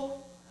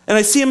soul, and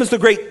I see him as the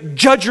great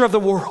judger of the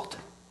world.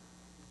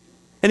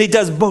 And he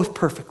does both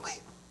perfectly.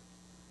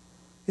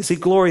 Is he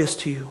glorious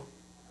to you?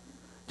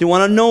 Do you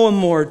want to know him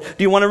more? Do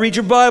you want to read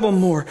your Bible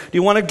more? Do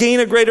you want to gain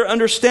a greater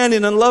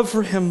understanding and love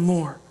for him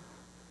more?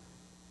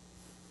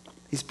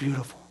 He's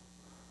beautiful.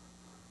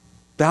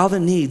 Bow the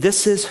knee.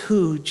 This is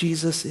who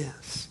Jesus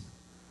is.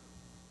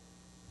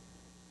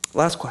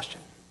 Last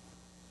question.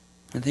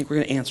 I think we're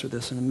going to answer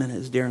this in a minute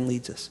as Darren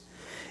leads us.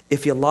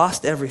 If you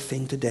lost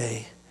everything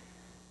today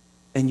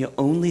and you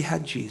only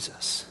had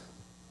Jesus,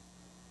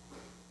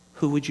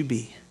 who would you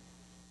be?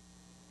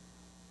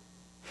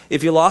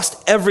 If you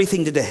lost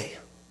everything today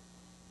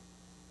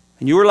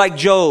and you were like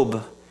Job,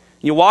 and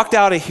you walked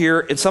out of here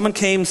and someone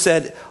came and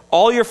said,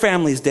 all your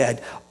family's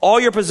dead, all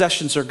your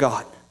possessions are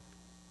gone,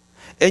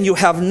 and you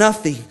have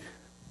nothing,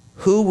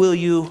 who will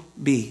you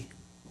be?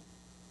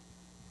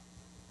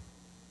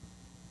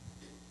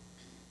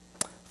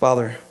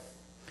 Father,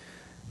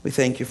 we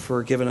thank you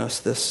for giving us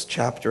this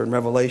chapter in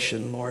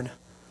Revelation, Lord.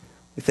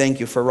 We thank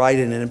you for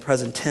writing it in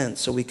present tense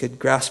so we could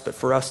grasp it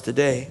for us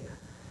today.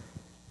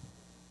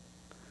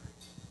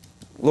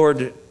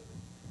 Lord,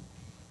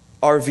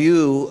 our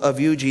view of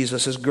you,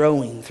 Jesus, is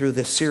growing through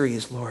this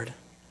series, Lord.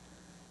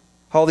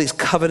 All these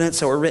covenants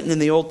that were written in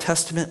the Old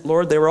Testament,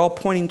 Lord, they were all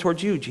pointing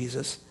towards you,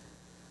 Jesus.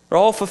 They're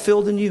all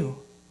fulfilled in you.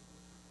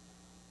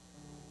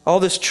 All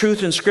this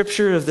truth in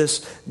Scripture of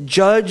this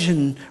judge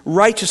and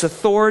righteous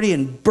authority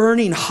and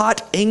burning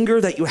hot anger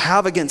that you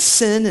have against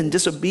sin and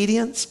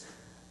disobedience.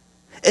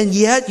 And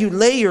yet you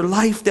lay your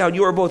life down.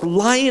 You are both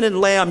lion and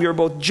lamb. You're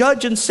both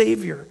judge and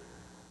savior.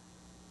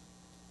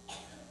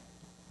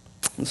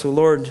 And so,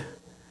 Lord,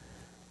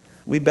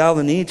 we bow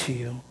the knee to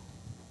you.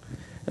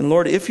 And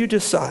Lord, if you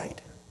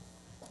decide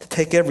to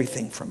take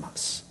everything from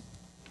us,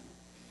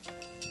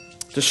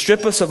 to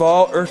strip us of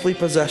all earthly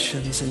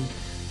possessions and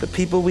the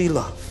people we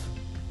love,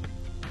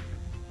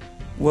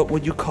 what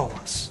would you call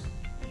us?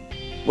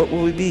 What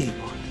will we be,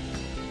 Lord?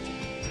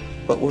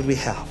 What would we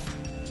have?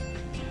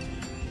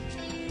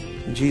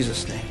 In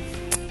Jesus' name,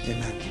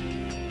 amen.